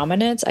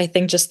prominent, I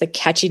think just the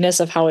catchiness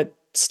of how it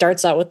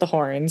starts out with the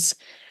horns,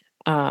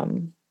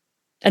 and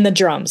the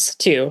drums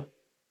too.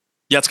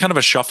 Yeah, it's kind of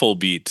a shuffle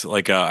beat.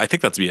 Like I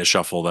think that's be a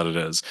shuffle that it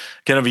is.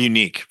 Kind of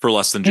unique for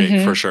Less Than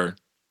Jake for sure.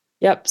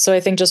 Yep. So I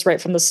think just right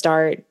from the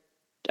start,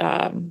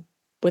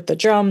 with the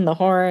drum, the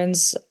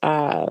horns,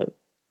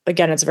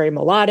 again, it's very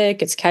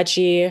melodic. It's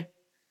catchy.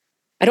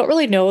 I don't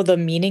really know the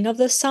meaning of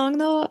this song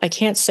though. I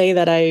can't say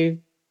that I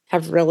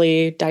have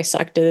really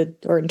dissected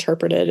or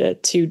interpreted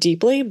it too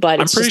deeply, but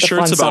I'm pretty sure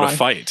it's about a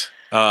fight.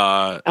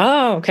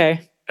 Oh,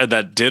 okay. And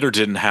that did or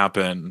didn't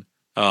happen.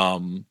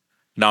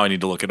 Now I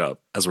need to look it up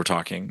as we're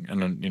talking,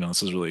 and then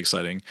this is really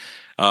exciting.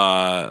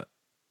 Yeah.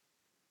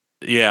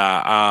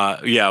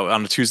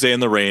 On a Tuesday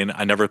in the rain,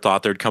 I never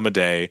thought there'd come a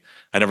day.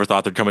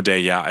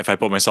 Yeah, if I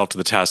put myself to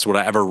the test, would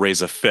I ever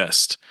raise a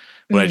fist?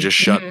 Would I just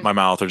shut my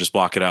mouth or just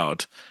block it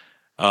out?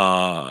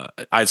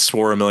 I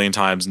swore a million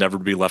times never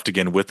to be left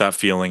again with that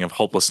feeling of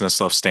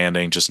hopelessness left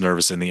standing, just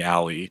nervous in the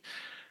alley.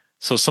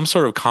 So some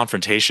sort of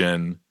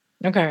confrontation.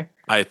 Okay.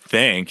 I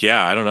think.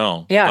 Yeah, I don't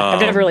know. Yeah, I've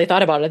never really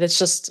thought about it. It's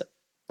just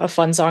a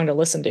fun song to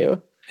listen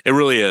to. It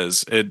really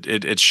is.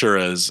 It sure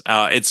is.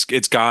 It's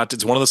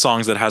one of the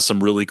songs that has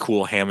some really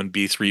cool Hammond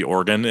B3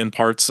 organ in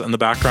parts in the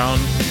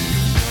background.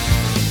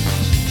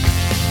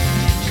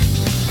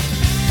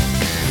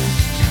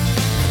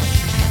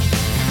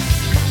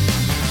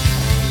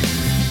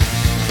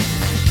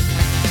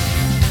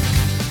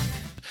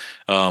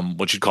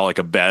 What you'd call like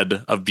a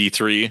bed of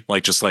B3,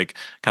 like just like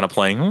kind of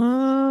playing,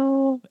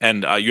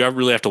 and you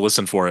really have to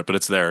listen for it, but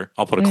it's there.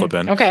 I'll put a clip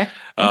in. Okay.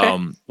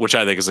 Which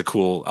I think is a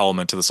cool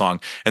element to the song.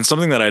 And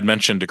something that I had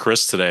mentioned to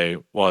Chris today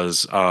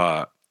was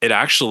it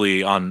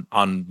actually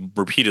on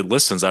repeated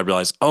listens, I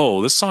realized,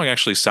 this song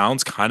actually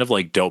sounds kind of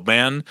like Dope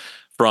Man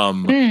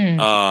from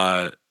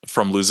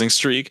Losing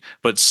Streak,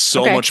 but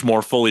so much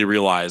more fully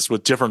realized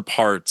with different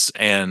parts.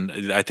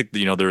 And I think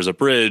there's a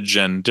bridge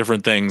and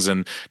different things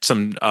and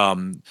some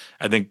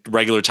I think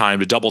regular time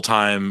to double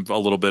time a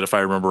little bit if I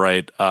remember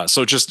right.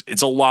 So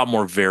it's a lot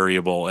more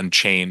variable and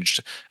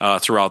changed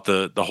throughout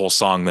the whole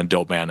song than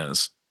Dope Man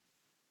is.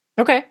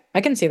 Okay,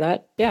 I can see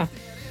that. Yeah.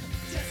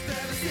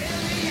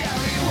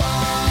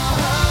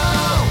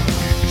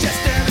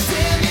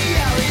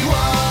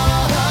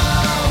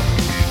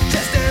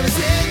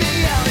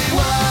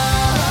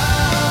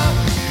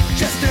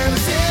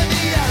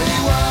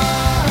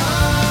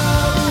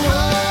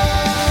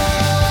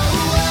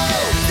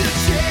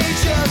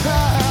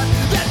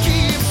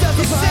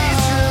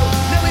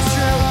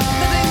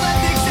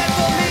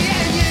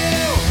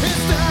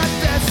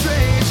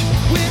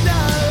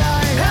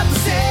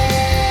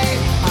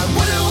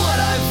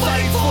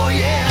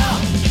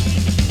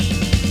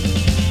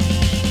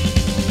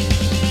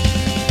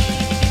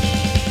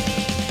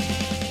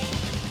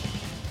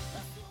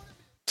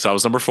 So that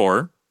was number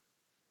 4.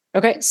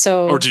 Okay,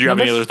 so... Or did you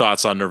have any other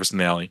thoughts on Nervous in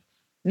the Alley?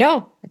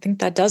 No, I think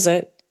that does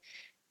it.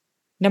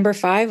 Number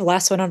 5,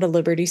 Last One Out of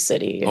Liberty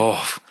City.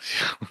 Oh,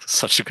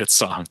 such a good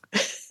song.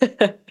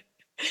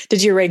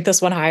 Did you rank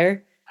this one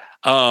higher?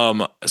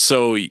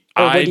 So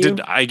I did.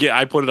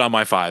 I put it on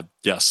my 5.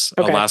 Yes,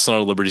 Okay. Last One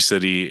Out of Liberty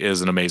City is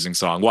an amazing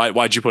song.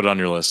 Why'd you put it on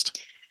your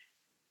list?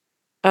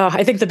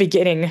 I think the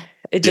beginning,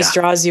 it just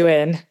draws you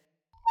in.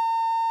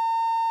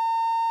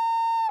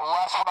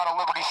 Last one out of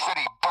Liberty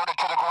City, burn it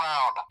to the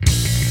ground.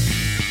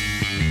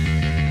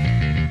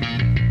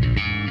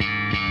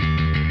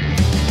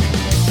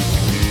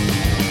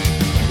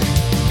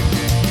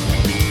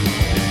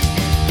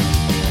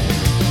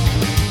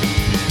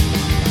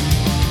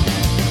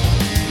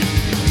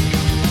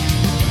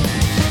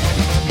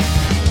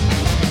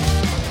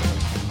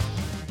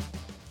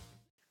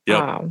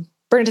 Yep.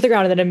 Burn it to the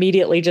ground, and then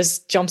immediately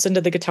just jumps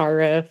into the guitar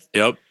riff.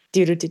 Yep.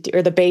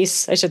 Or the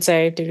bass, I should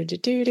say.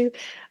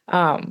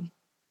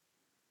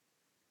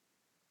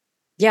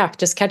 Yeah, yeah,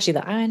 just catchy.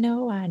 The I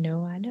know.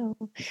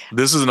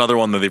 This is another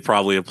one that they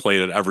probably have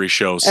played at every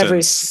show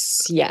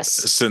Yes.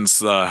 since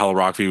the Hell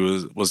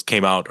Rockview was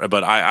came out.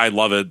 But I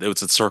love it.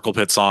 It's a circle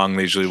pit song.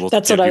 They usually will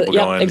That's get what people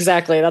going.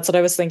 exactly. That's what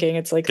I was thinking.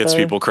 It's like Gets the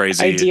people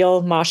crazy.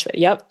 ideal mosh pit.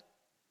 Yep.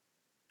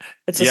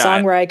 It's a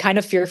song where I kind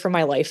of fear for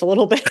my life a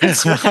little bit.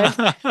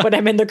 When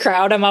I'm in the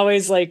crowd, I'm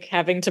always like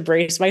having to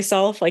brace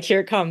myself. Like, here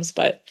it comes.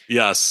 But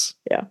yes.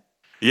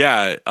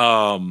 Yeah.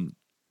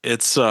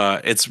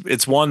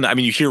 It's one. I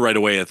mean, you hear right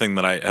away a thing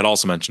that I had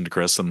also mentioned to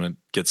Chris. I'm gonna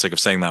get sick of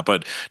saying that,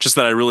 but just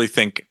that I really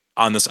think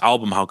on this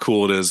album how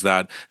cool it is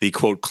that the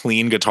quote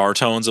clean guitar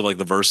tones of like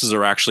the verses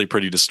are actually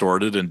pretty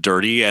distorted and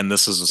dirty, and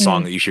this is a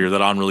song that you hear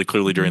that on really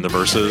clearly during the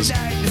verses.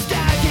 This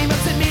guy came up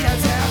to meet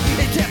us out.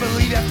 They can't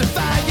believe after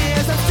 5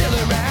 years I'm still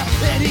around.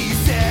 And he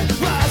said,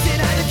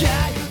 wasn't I the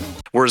guy?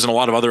 Whereas in a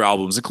lot of other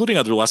albums, including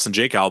other Less Than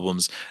Jake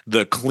albums,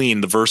 the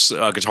verse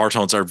guitar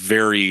tones are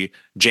very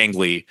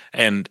jangly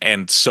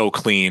and so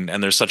clean,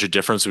 and there's such a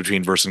difference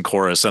between verse and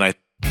chorus. And I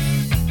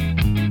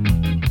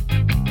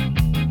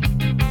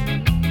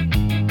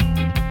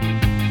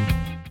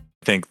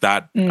think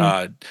that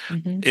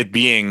it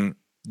being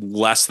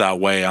less that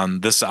way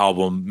on this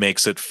album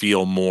makes it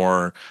feel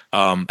more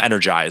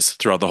energized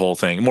throughout the whole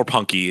thing, more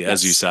punky,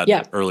 as you said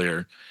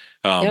earlier.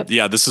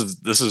 Yeah, this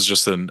is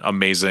just an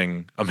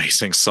amazing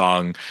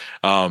song.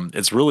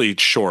 It's really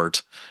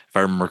short, if I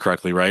remember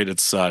correctly, right?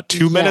 It's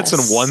 2 minutes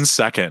and 1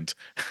 second.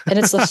 And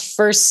it's the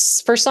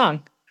first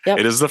song. Yep.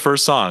 It is the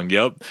first song.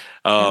 Yep.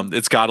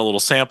 It's got a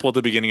little sample at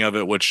the beginning of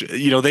it, which,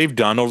 they've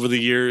done over the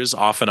years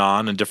off and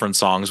on in different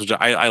songs, which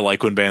I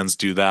like when bands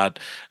do that.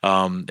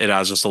 It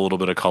adds just a little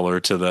bit of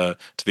color to the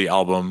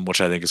album, which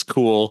I think is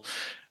cool.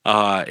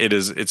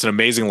 It's an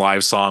amazing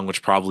live song,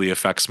 which probably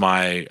affects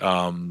my,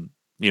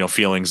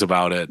 feelings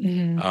about it.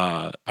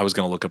 I was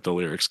going to look up the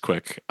lyrics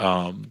quick.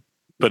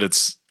 But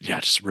it's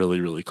just really,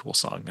 really cool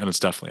song. And it's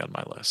definitely on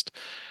my list.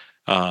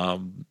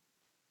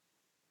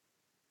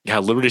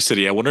 Liberty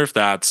City. I wonder if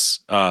that's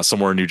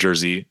somewhere in New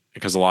Jersey,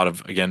 because a lot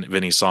of, again,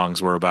 Vinny's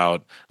songs were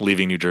about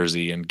leaving New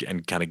Jersey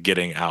and kind of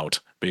getting out,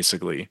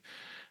 basically.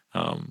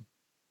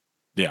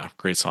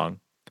 Great song.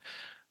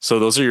 So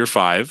those are your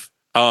 5.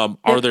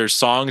 Are there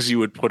songs you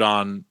would put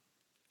on,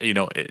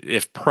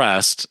 if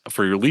pressed,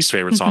 for your least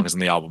favorite songs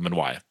in the album, and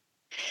why?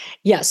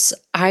 Yes,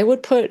 I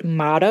would put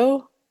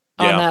Motto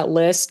on that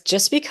list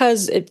just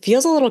because it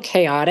feels a little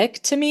chaotic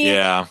to me.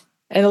 Yeah.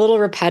 And a little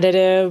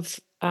repetitive.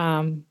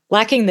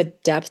 Lacking the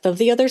depth of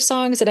the other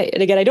songs. And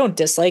again, I don't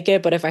dislike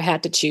it, but if I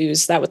had to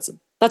choose, that's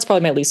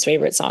probably my least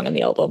favorite song on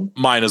the album.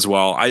 Mine as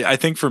well. I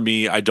think for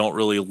me, I don't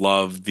really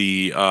love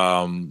the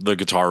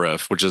guitar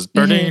riff, which is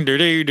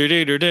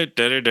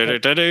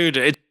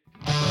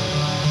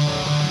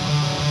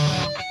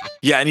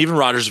and even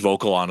Roger's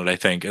vocal on it, I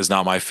think, is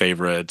not my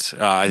favorite.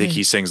 I think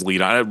he sings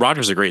lead on it.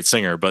 Roger's a great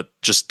singer, but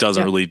just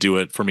doesn't really do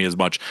it for me as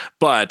much.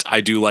 But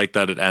I do like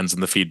that it ends in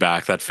the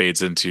feedback that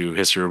fades into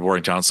History of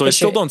Boring Town. So I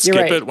still don't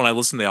skip it when I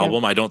listen to the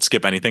album. I don't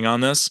skip anything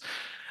on this.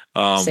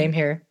 Same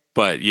here.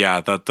 But yeah,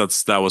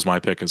 that was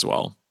my pick as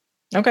well.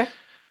 Okay.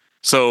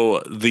 So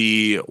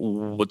the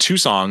 2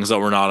 songs that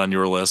were not on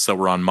your list that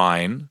were on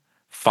mine,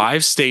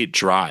 5 State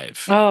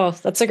Drive. Oh,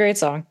 that's a great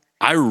song.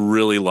 I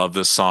really love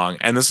this song.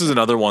 And this is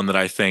another one that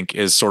I think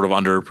is sort of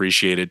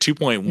underappreciated.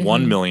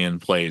 2.1 million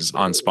plays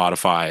on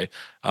Spotify,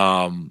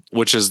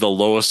 which is the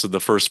lowest of the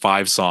first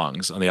 5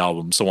 songs on the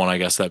album. So one, I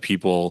guess, that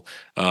people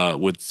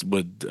would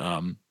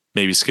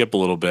maybe skip a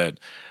little bit.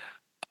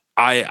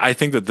 I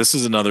think that this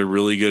is another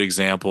really good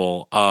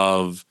example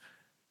of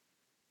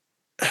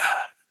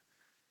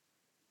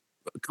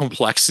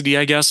complexity,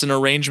 I guess, in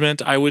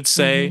arrangement, I would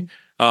say.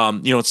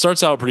 It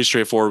starts out pretty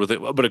straightforward with it,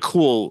 but a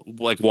cool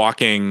like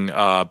walking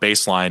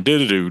bass line. Do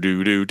do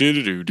do do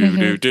do do do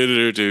do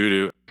do do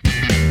do.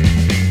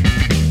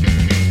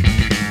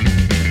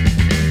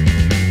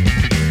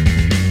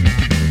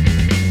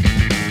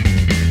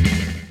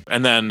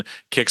 And then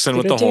kicks in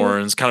with the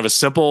horns, kind of a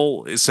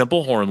simple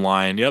horn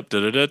line. Yep.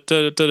 Da da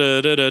da da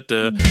da da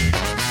da.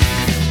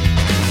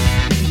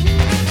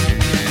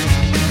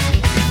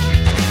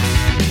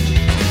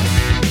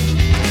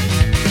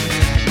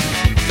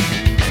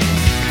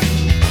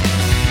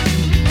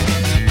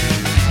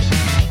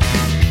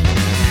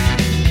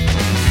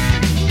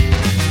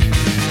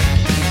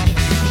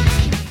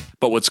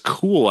 But what's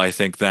cool, I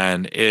think,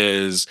 then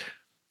is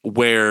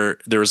where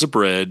there's a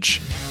bridge.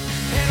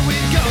 And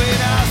we're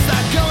going on,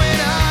 start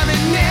going on,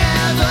 and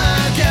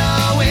never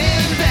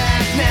going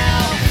back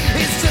now.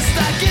 It's just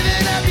like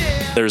giving up,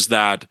 yeah. There's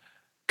that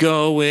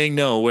going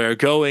nowhere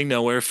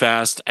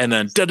fast, and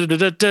then da da da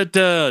da da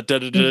da da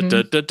da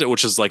da da,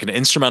 which is like an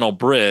instrumental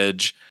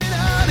bridge. It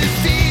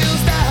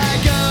feels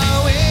like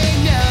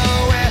going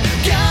nowhere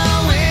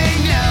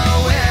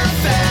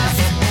fast.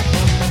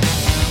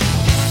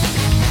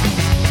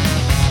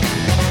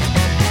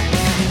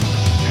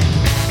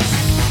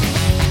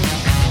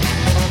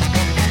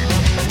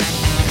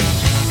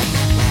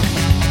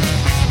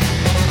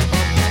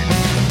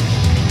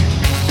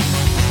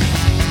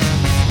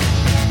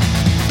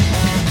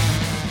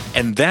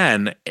 And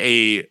then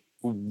a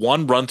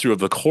one run through of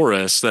the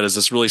chorus that is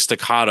this really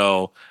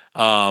staccato.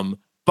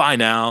 By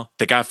now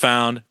they got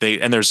found.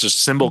 And there's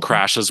just cymbal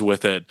crashes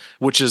with it,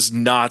 which is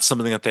not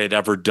something that they'd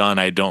ever done,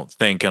 I don't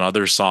think, in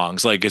other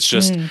songs. Like it's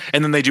just,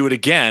 and then they do it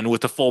again with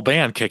the full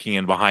band kicking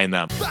in behind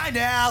them. By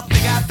now,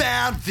 think I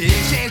found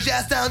things change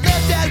just don't look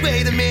that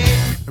way to me.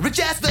 It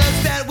just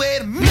looks that way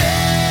to me.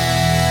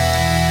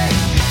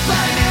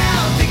 By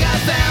now, think I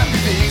found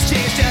things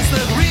change just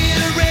look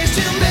rearranged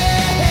to me.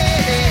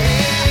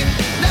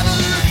 Never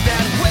look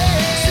that way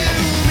to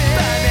me.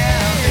 By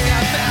now, think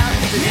I found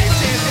things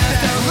change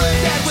just don't look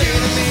that way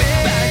to me.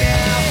 By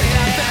now, think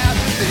I found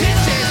things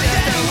change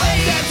just don't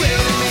look that way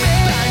to me.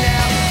 By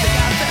now, think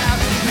I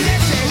found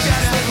things change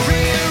just look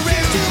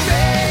rearranged to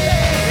me.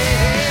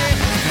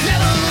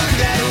 Never look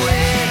that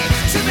way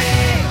to me.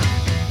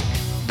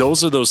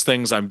 Those are those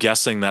things I'm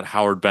guessing that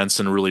Howard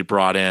Benson really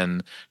brought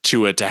in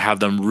to it to have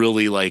them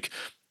really like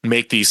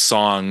make these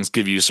songs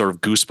give you sort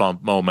of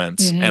goosebump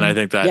moments. And I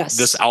think that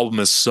this album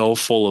is so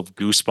full of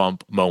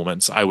goosebump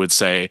moments, I would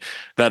say,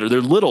 that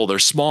they're little, they're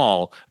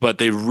small, but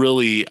they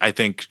really, I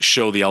think,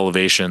 show the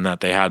elevation that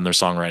they had in their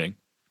songwriting.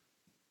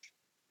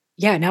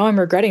 Yeah, now I'm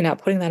regretting not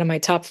putting that in my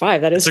top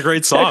 5. That is It's a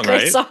great song, a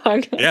great right?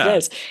 song. Yeah. It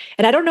is.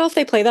 And I don't know if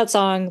they play that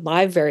song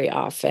live very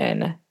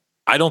often.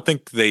 I don't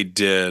think they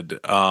did.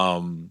 I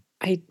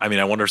mean,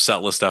 I wonder if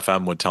Setlist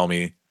FM would tell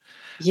me.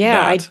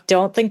 Yeah, I that.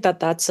 don't think that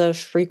that's a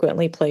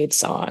frequently played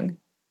song.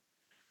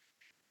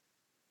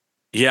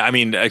 Yeah, I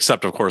mean,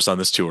 except of course on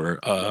this tour.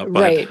 But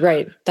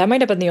Right. That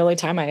might have been the only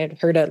time I had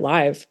heard it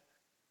live.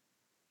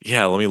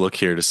 yeah, let me look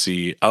here to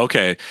see.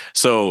 Okay,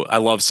 so I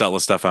love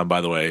Setlist FM,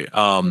 by the way.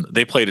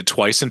 They played it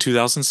twice in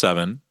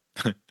 2007.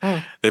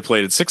 Oh, They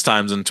played it 6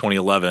 times in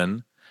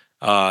 2011,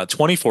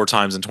 24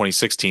 times in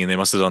 2016. They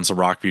must have done some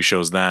Rockview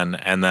shows then,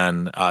 and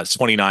then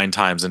 29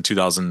 times in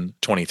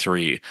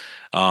 2023.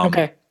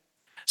 okay.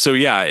 So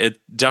yeah,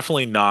 it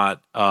definitely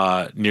not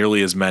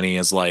nearly as many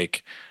as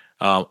like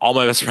All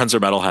My Best Friends Are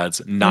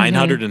Metalheads.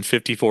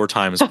 954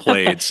 times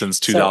played since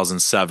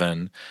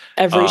 2007.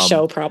 Every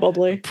show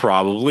probably.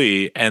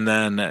 Probably. And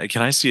then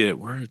can I see it?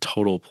 Where are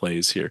total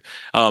plays here?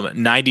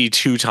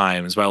 92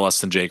 times by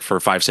Less Than Jake for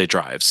 5 State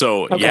Drive.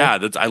 So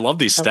yeah, I love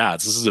these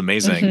stats. This is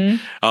amazing.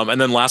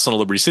 And then Last on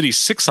Liberty City,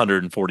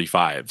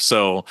 645.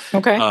 So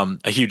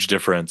a huge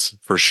difference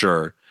for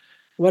sure.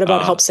 What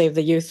about Help Save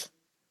the Youth?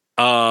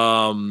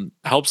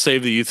 Help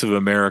Save the Youth of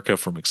America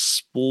from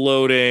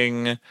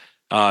Exploding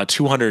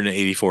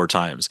 284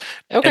 times.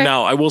 Okay. And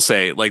now I will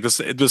say, like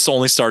this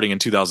only starting in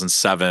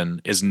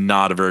 2007 is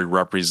not a very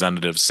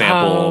representative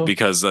sample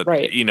because that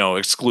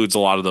excludes a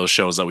lot of those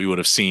shows that we would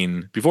have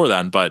seen before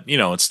then, but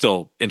it's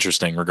still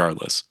interesting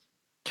regardless.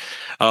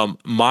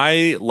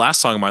 My last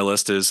song on my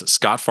list is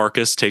Scott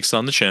Farkas Takes It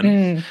on the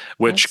Chin,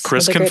 which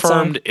Chris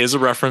confirmed is a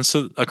reference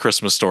to A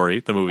Christmas Story,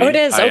 the movie. Oh, it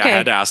is? Okay. I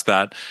had to ask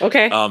that.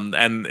 Okay.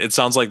 And it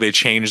sounds like they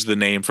changed the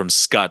name from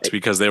Scut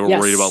because they were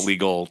worried about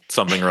legal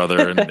something or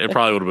other, and it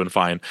probably would have been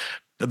fine.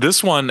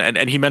 This one,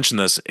 and he mentioned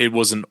this, it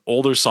was an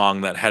older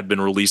song that had been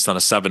released on a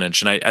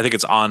 7-inch, and I think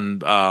it's on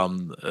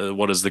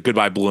what is the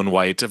Goodbye Blue and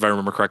White, if I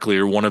remember correctly,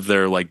 or one of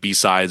their like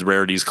B-sides,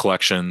 rarities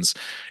collections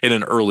in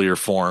an earlier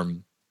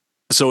form.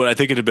 So I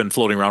think it had been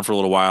floating around for a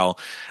little while.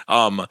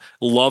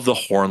 Love the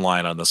horn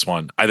line on this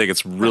one. I think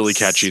it's really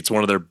catchy. It's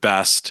one of their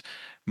best,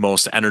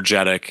 most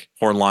energetic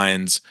horn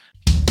lines.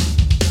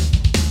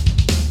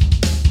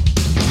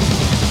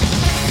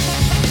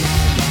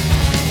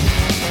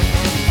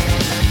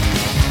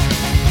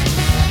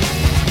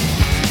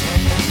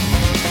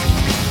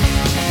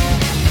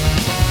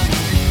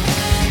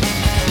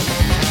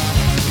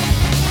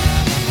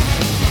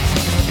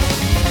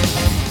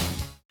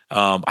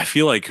 I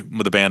feel like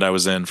with the band I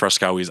was in, Fresh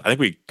Scowies, I think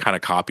we kind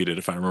of copied it,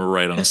 if I remember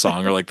right, on a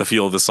song or like the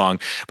feel of the song.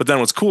 But then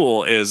what's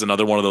cool is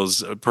another one of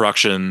those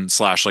production /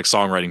 like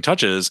songwriting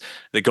touches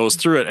that goes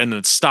through it and then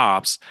it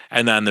stops.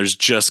 And then there's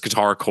just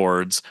guitar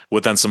chords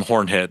with then some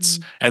horn hits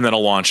and then a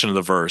launch into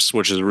the verse,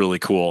 which is really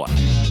cool.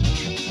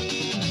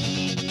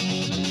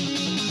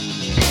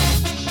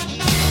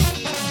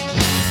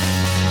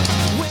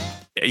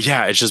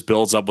 Yeah, it just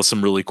builds up with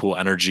some really cool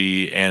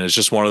energy. And it's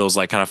just one of those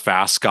like kind of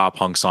fast ska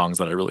punk songs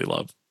that I really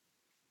love.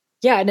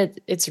 Yeah, and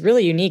it's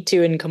really unique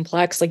too and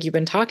complex, like you've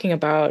been talking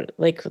about,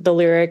 like the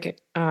lyric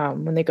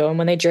when they go and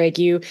when they drag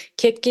you,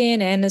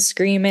 kicking and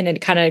screaming, and it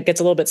kind of gets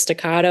a little bit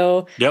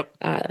staccato. Yep.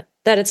 That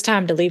it's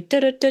time to leave,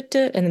 and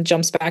then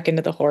jumps back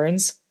into the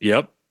horns.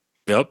 Yep,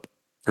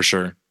 for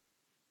sure.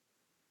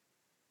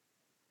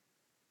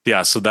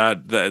 Yeah, so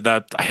that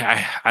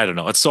I don't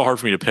know. It's so hard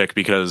for me to pick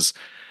because,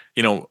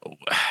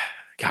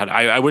 God,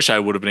 I wish I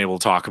would have been able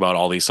to talk about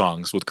all these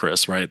songs with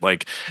Chris, right?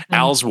 Like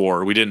Al's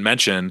War, we didn't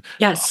mention.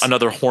 Yes.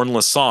 Another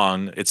hornless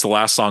song. It's the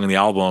last song in the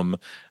album.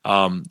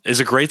 Is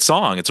a great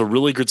song. It's a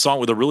really good song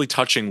with a really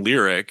touching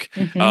lyric.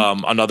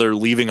 Another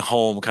leaving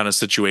home kind of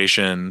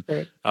situation.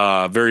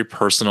 Right. Very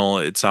personal.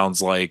 It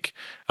sounds like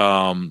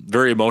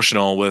very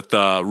emotional with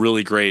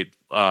really great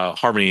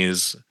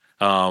harmonies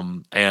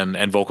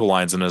and vocal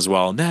lines in it as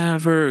well.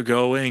 Never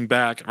going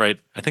back. Right.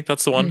 I think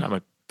that's the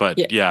one.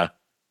 But yeah.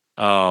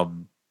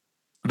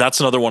 That's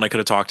another one I could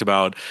have talked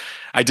about.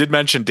 I did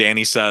mention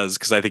Danny Says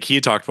because I think he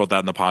had talked about that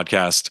in the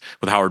podcast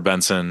with Howard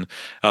Benson.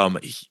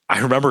 I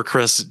remember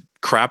Chris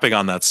crapping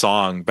on that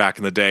song back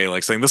in the day,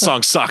 like saying this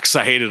song sucks,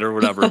 I hate it or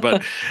whatever.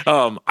 But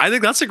I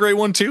think that's a great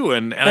one too,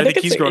 and I think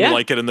he's going to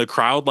like it, and the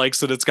crowd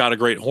likes it. It's got a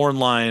great horn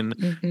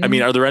line. I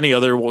mean, are there any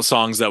other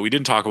songs that we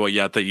didn't talk about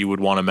yet that you would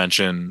want to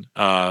mention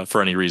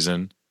for any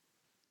reason?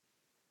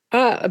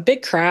 A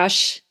Big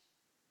Crash.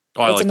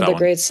 Oh, I That's like another that one.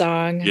 great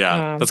song.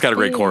 Yeah, that's got a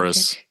great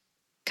chorus.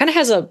 Kind of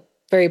has a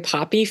very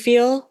poppy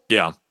feel.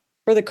 Yeah.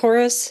 For the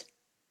chorus.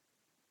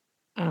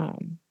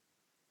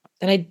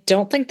 And I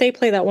don't think they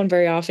play that one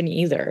very often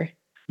either.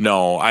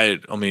 No,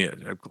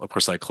 of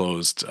course I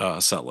closed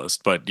set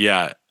list, but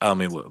yeah, let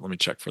me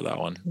check for that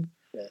one.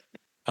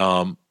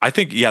 I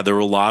think, yeah, there were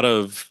a lot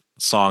of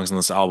songs in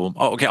this album.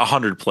 Oh, okay.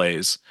 100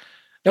 plays.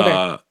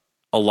 Okay.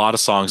 A lot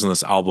of songs in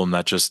this album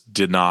that just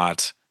did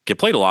not get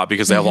played a lot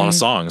because they have a lot of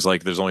songs.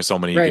 Like there's only so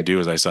many you can do,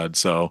 as I said.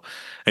 So,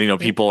 and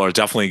people are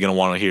definitely going to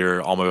want to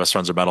hear All My Best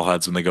Friends Are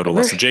Metalheads when they go to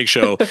Less Than Jake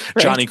show.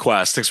 Johnny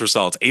Quest, Thanks for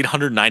Salt,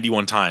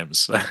 891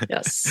 times.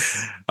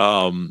 Yes.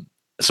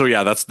 So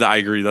yeah, I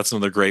agree. That's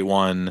another great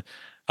one.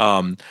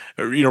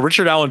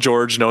 Richard Allen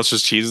George, No It's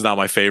Just Cheese is not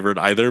my favorite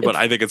either, but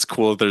I think it's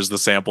cool that there's the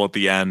sample at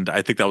the end.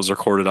 I think that was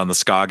recorded on the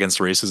Ska Against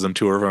Racism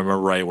tour, if I remember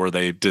right, where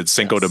they did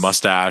Cinco de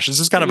Mustache. It's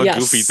just kind of a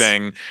goofy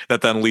thing that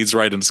then leads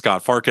right into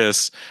Scott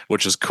Farkas,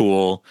 which is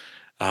cool.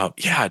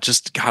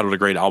 Just God, what a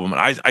great album.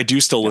 And I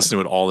do still listen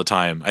to it all the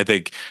time. I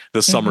think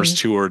the Summers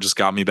tour just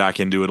got me back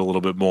into it a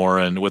little bit more.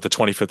 And with the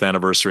 25th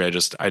anniversary, I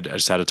just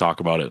had to talk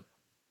about it.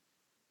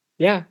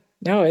 Yeah,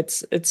 no,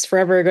 it's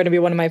forever going to be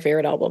one of my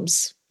favorite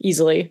albums,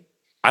 easily.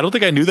 I don't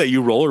think I knew that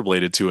you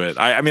rollerbladed to it.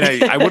 I mean,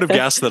 I would have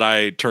guessed that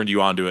I turned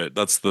you on to it.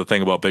 That's the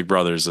thing about Big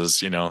Brothers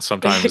is,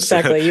 sometimes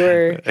exactly. You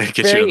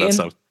were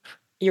stuff.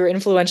 You were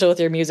influential with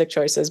your music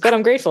choices, but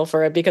I'm grateful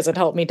for it because it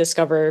helped me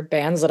discover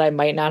bands that I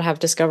might not have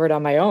discovered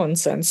on my own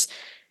since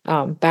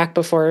back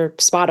before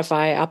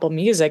Spotify, Apple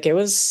Music, it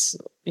was,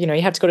 you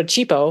have to go to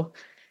Cheapo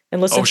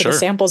and listen to the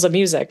samples of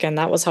music. And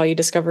that was how you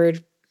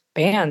discovered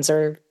bands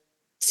or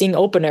seeing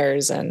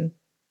openers and,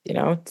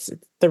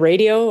 the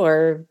radio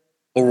or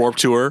Warped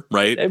Tour,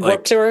 right?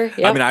 Warped Tour. Yep.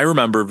 I mean, I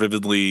remember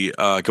vividly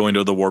going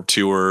to the Warped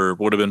Tour,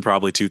 would have been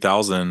probably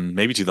 2000,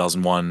 maybe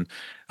 2001,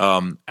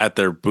 at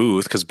their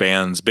booth because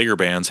bigger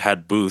bands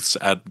had booths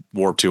at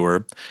Warped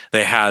Tour.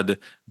 They had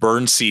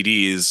burned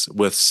CDs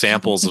with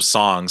samples of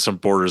songs from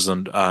Borders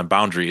and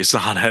Boundaries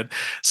on it.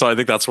 So I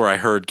think that's where I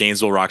heard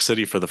Gainesville Rock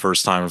City for the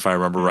first time, if I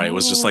remember right. It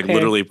was just like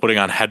literally putting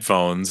on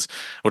headphones,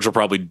 which were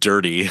probably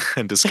dirty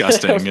and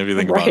disgusting if you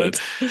think about it,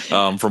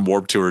 from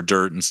Warped Tour,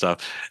 dirt and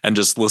stuff, and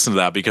just listen to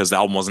that because the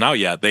album wasn't out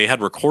yet. They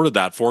had recorded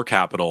that for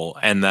Capitol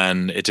and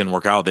then it didn't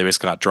work out. They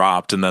basically got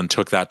dropped and then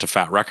took that to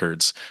Fat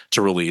Records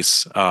to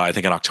release, I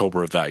think in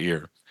October of that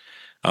year.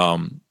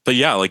 But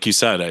yeah, like you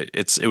said,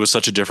 it was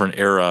such a different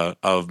era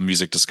of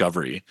music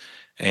discovery,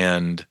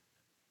 and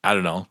I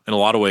don't know, in a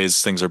lot of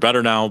ways things are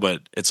better now,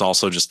 but it's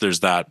also just,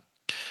 there's that,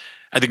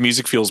 I think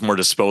music feels more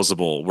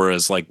disposable.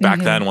 Whereas like back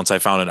then, once I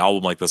found an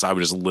album like this, I would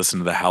just listen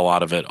to the hell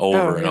out of it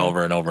over and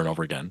over and over and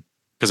over again.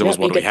 Cause it was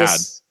what we had.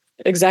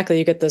 Exactly.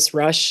 You get this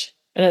rush,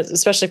 and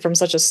especially from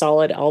such a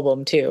solid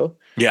album too.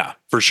 Yeah,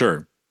 for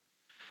sure.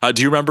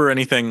 Do you remember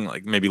anything,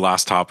 like maybe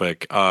last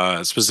topic,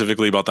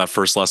 specifically about that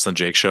first Less Than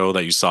Jake show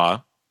that you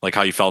saw? Like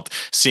how you felt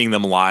seeing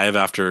them live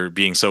after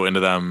being so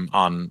into them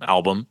on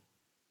album?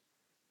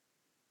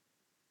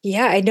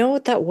 Yeah, I know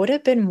that would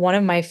have been one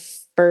of my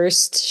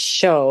first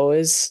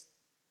shows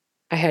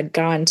I had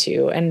gone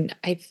to. And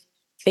I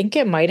think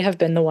it might have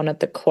been the one at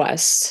the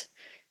Quest,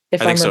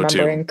 if I'm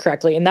remembering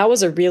correctly. And that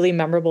was a really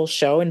memorable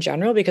show in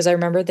general because I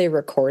remember they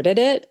recorded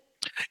it.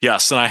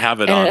 Yes, and I have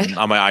it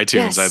on my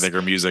iTunes, I think,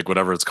 or music,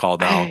 whatever it's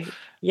called now.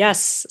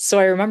 Yes. So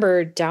I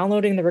remember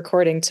downloading the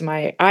recording to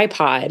my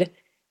iPod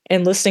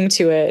and listening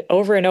to it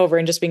over and over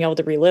and just being able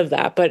to relive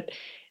that. But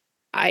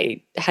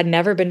I had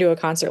never been to a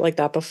concert like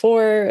that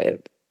before.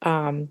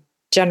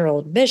 General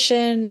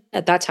admission.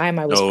 At that time,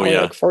 I was probably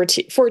like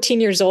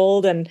 14 years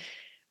old. And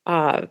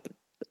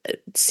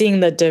seeing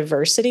the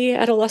diversity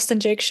at a Less Than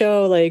Jake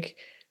show, like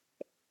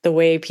the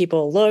way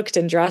people looked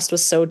and dressed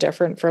was so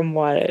different from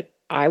what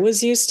I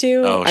was used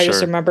to. I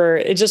just remember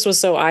it just was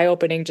so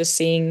eye-opening just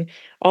seeing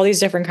all these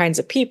different kinds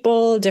of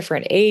people,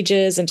 different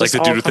ages, and just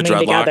like the all dude with coming the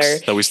dreadlocks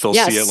together. That we still see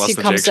at Less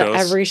Than Jake shows. To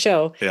every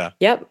show. Yeah.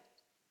 Yep.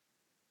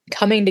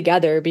 Coming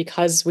together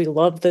because we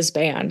love this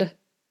band.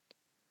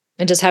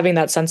 And just having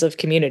that sense of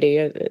community.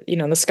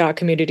 The ska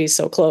community is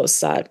so close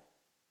that,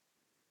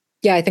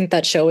 yeah, I think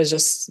that show is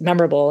just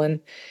memorable.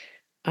 And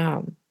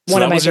so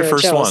one of my was your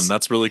first shows. One.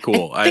 That's really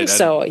cool. I think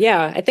so.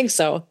 Yeah, I think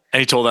so. And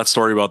he told that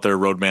story about their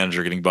road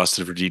manager getting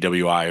busted for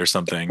DWI or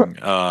something.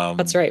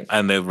 That's right.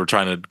 And they were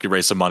trying to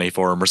raise some money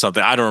for him or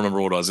something. I don't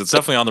remember what it was. It's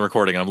definitely on the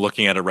recording. I'm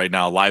looking at it right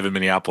now, live in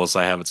Minneapolis.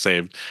 I have it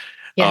saved.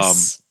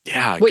 Yes.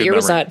 Yeah. What year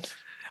was that?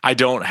 I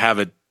don't have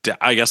it.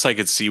 I guess I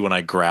could see when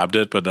I grabbed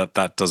it, but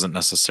that doesn't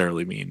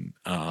necessarily mean.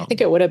 I think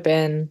it would have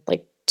been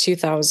like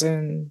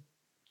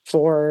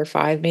 2004 or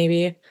 5,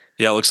 maybe.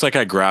 Yeah, it looks like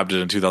I grabbed it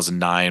in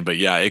 2009, but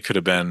yeah, it could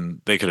have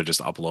been, they could have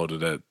just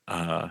uploaded it.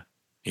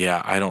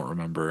 Yeah, I don't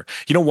remember.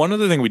 One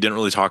other thing we didn't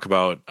really talk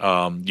about,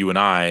 you and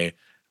I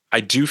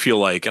do feel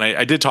like, and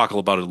I did talk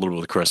about it a little bit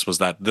with Chris, was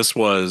that this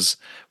was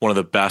one of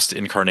the best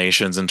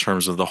incarnations in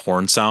terms of the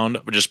horn sound,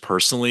 just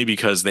personally,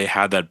 because they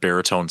had that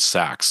baritone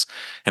sax.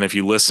 And if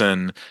you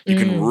listen, you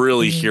can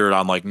really hear it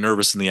on like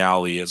Nervous in the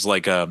Alley. It's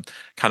like a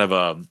kind of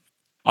a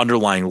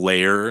underlying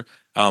layer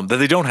that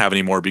they don't have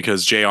anymore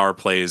because JR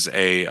plays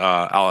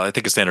I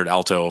think a standard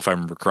alto, if I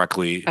remember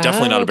correctly.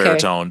 Definitely not a okay.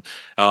 baritone.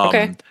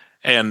 Okay.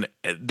 And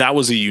that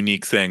was a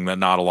unique thing that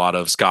not a lot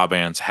of ska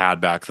bands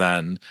had back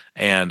then.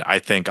 And I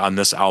think on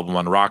this album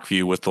on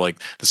Rockview with the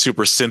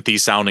super synthy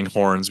sounding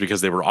horns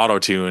because they were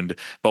auto-tuned,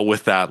 but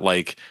with that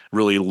like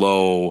really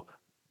low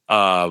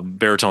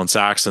baritone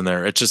sax in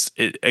there,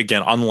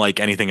 again, unlike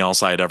anything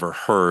else I had ever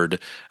heard.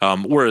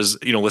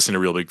 Whereas, listening to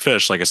Real Big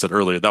Fish, like I said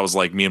earlier, that was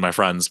like me and my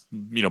friends,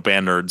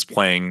 band nerds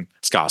playing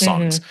ska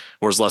songs.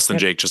 Whereas Less Than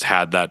Jake just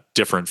had that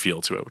different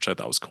feel to it, which I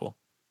thought was cool.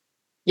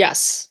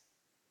 Yes.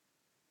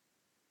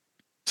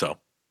 So,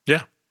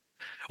 yeah.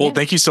 Well,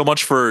 thank you so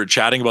much for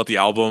chatting about the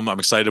album. I'm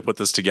excited to put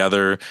this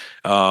together.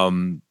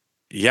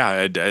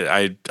 Yeah,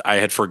 I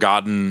had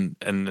forgotten,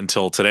 and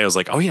until today I was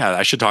like, oh yeah,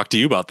 I should talk to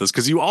you about this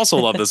because you also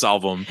love this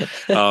album.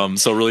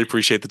 So really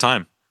appreciate the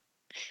time.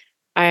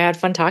 I had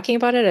fun talking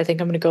about it. I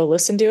think I'm going to go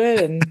listen to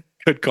it and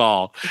Good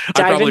call. I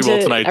dive probably into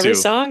will tonight every too.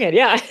 song. And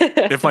yeah,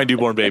 If my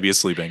newborn baby is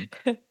sleeping.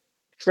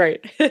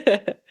 right. Last one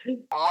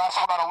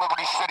out of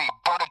Liberty City,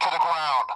 burn it to the ground.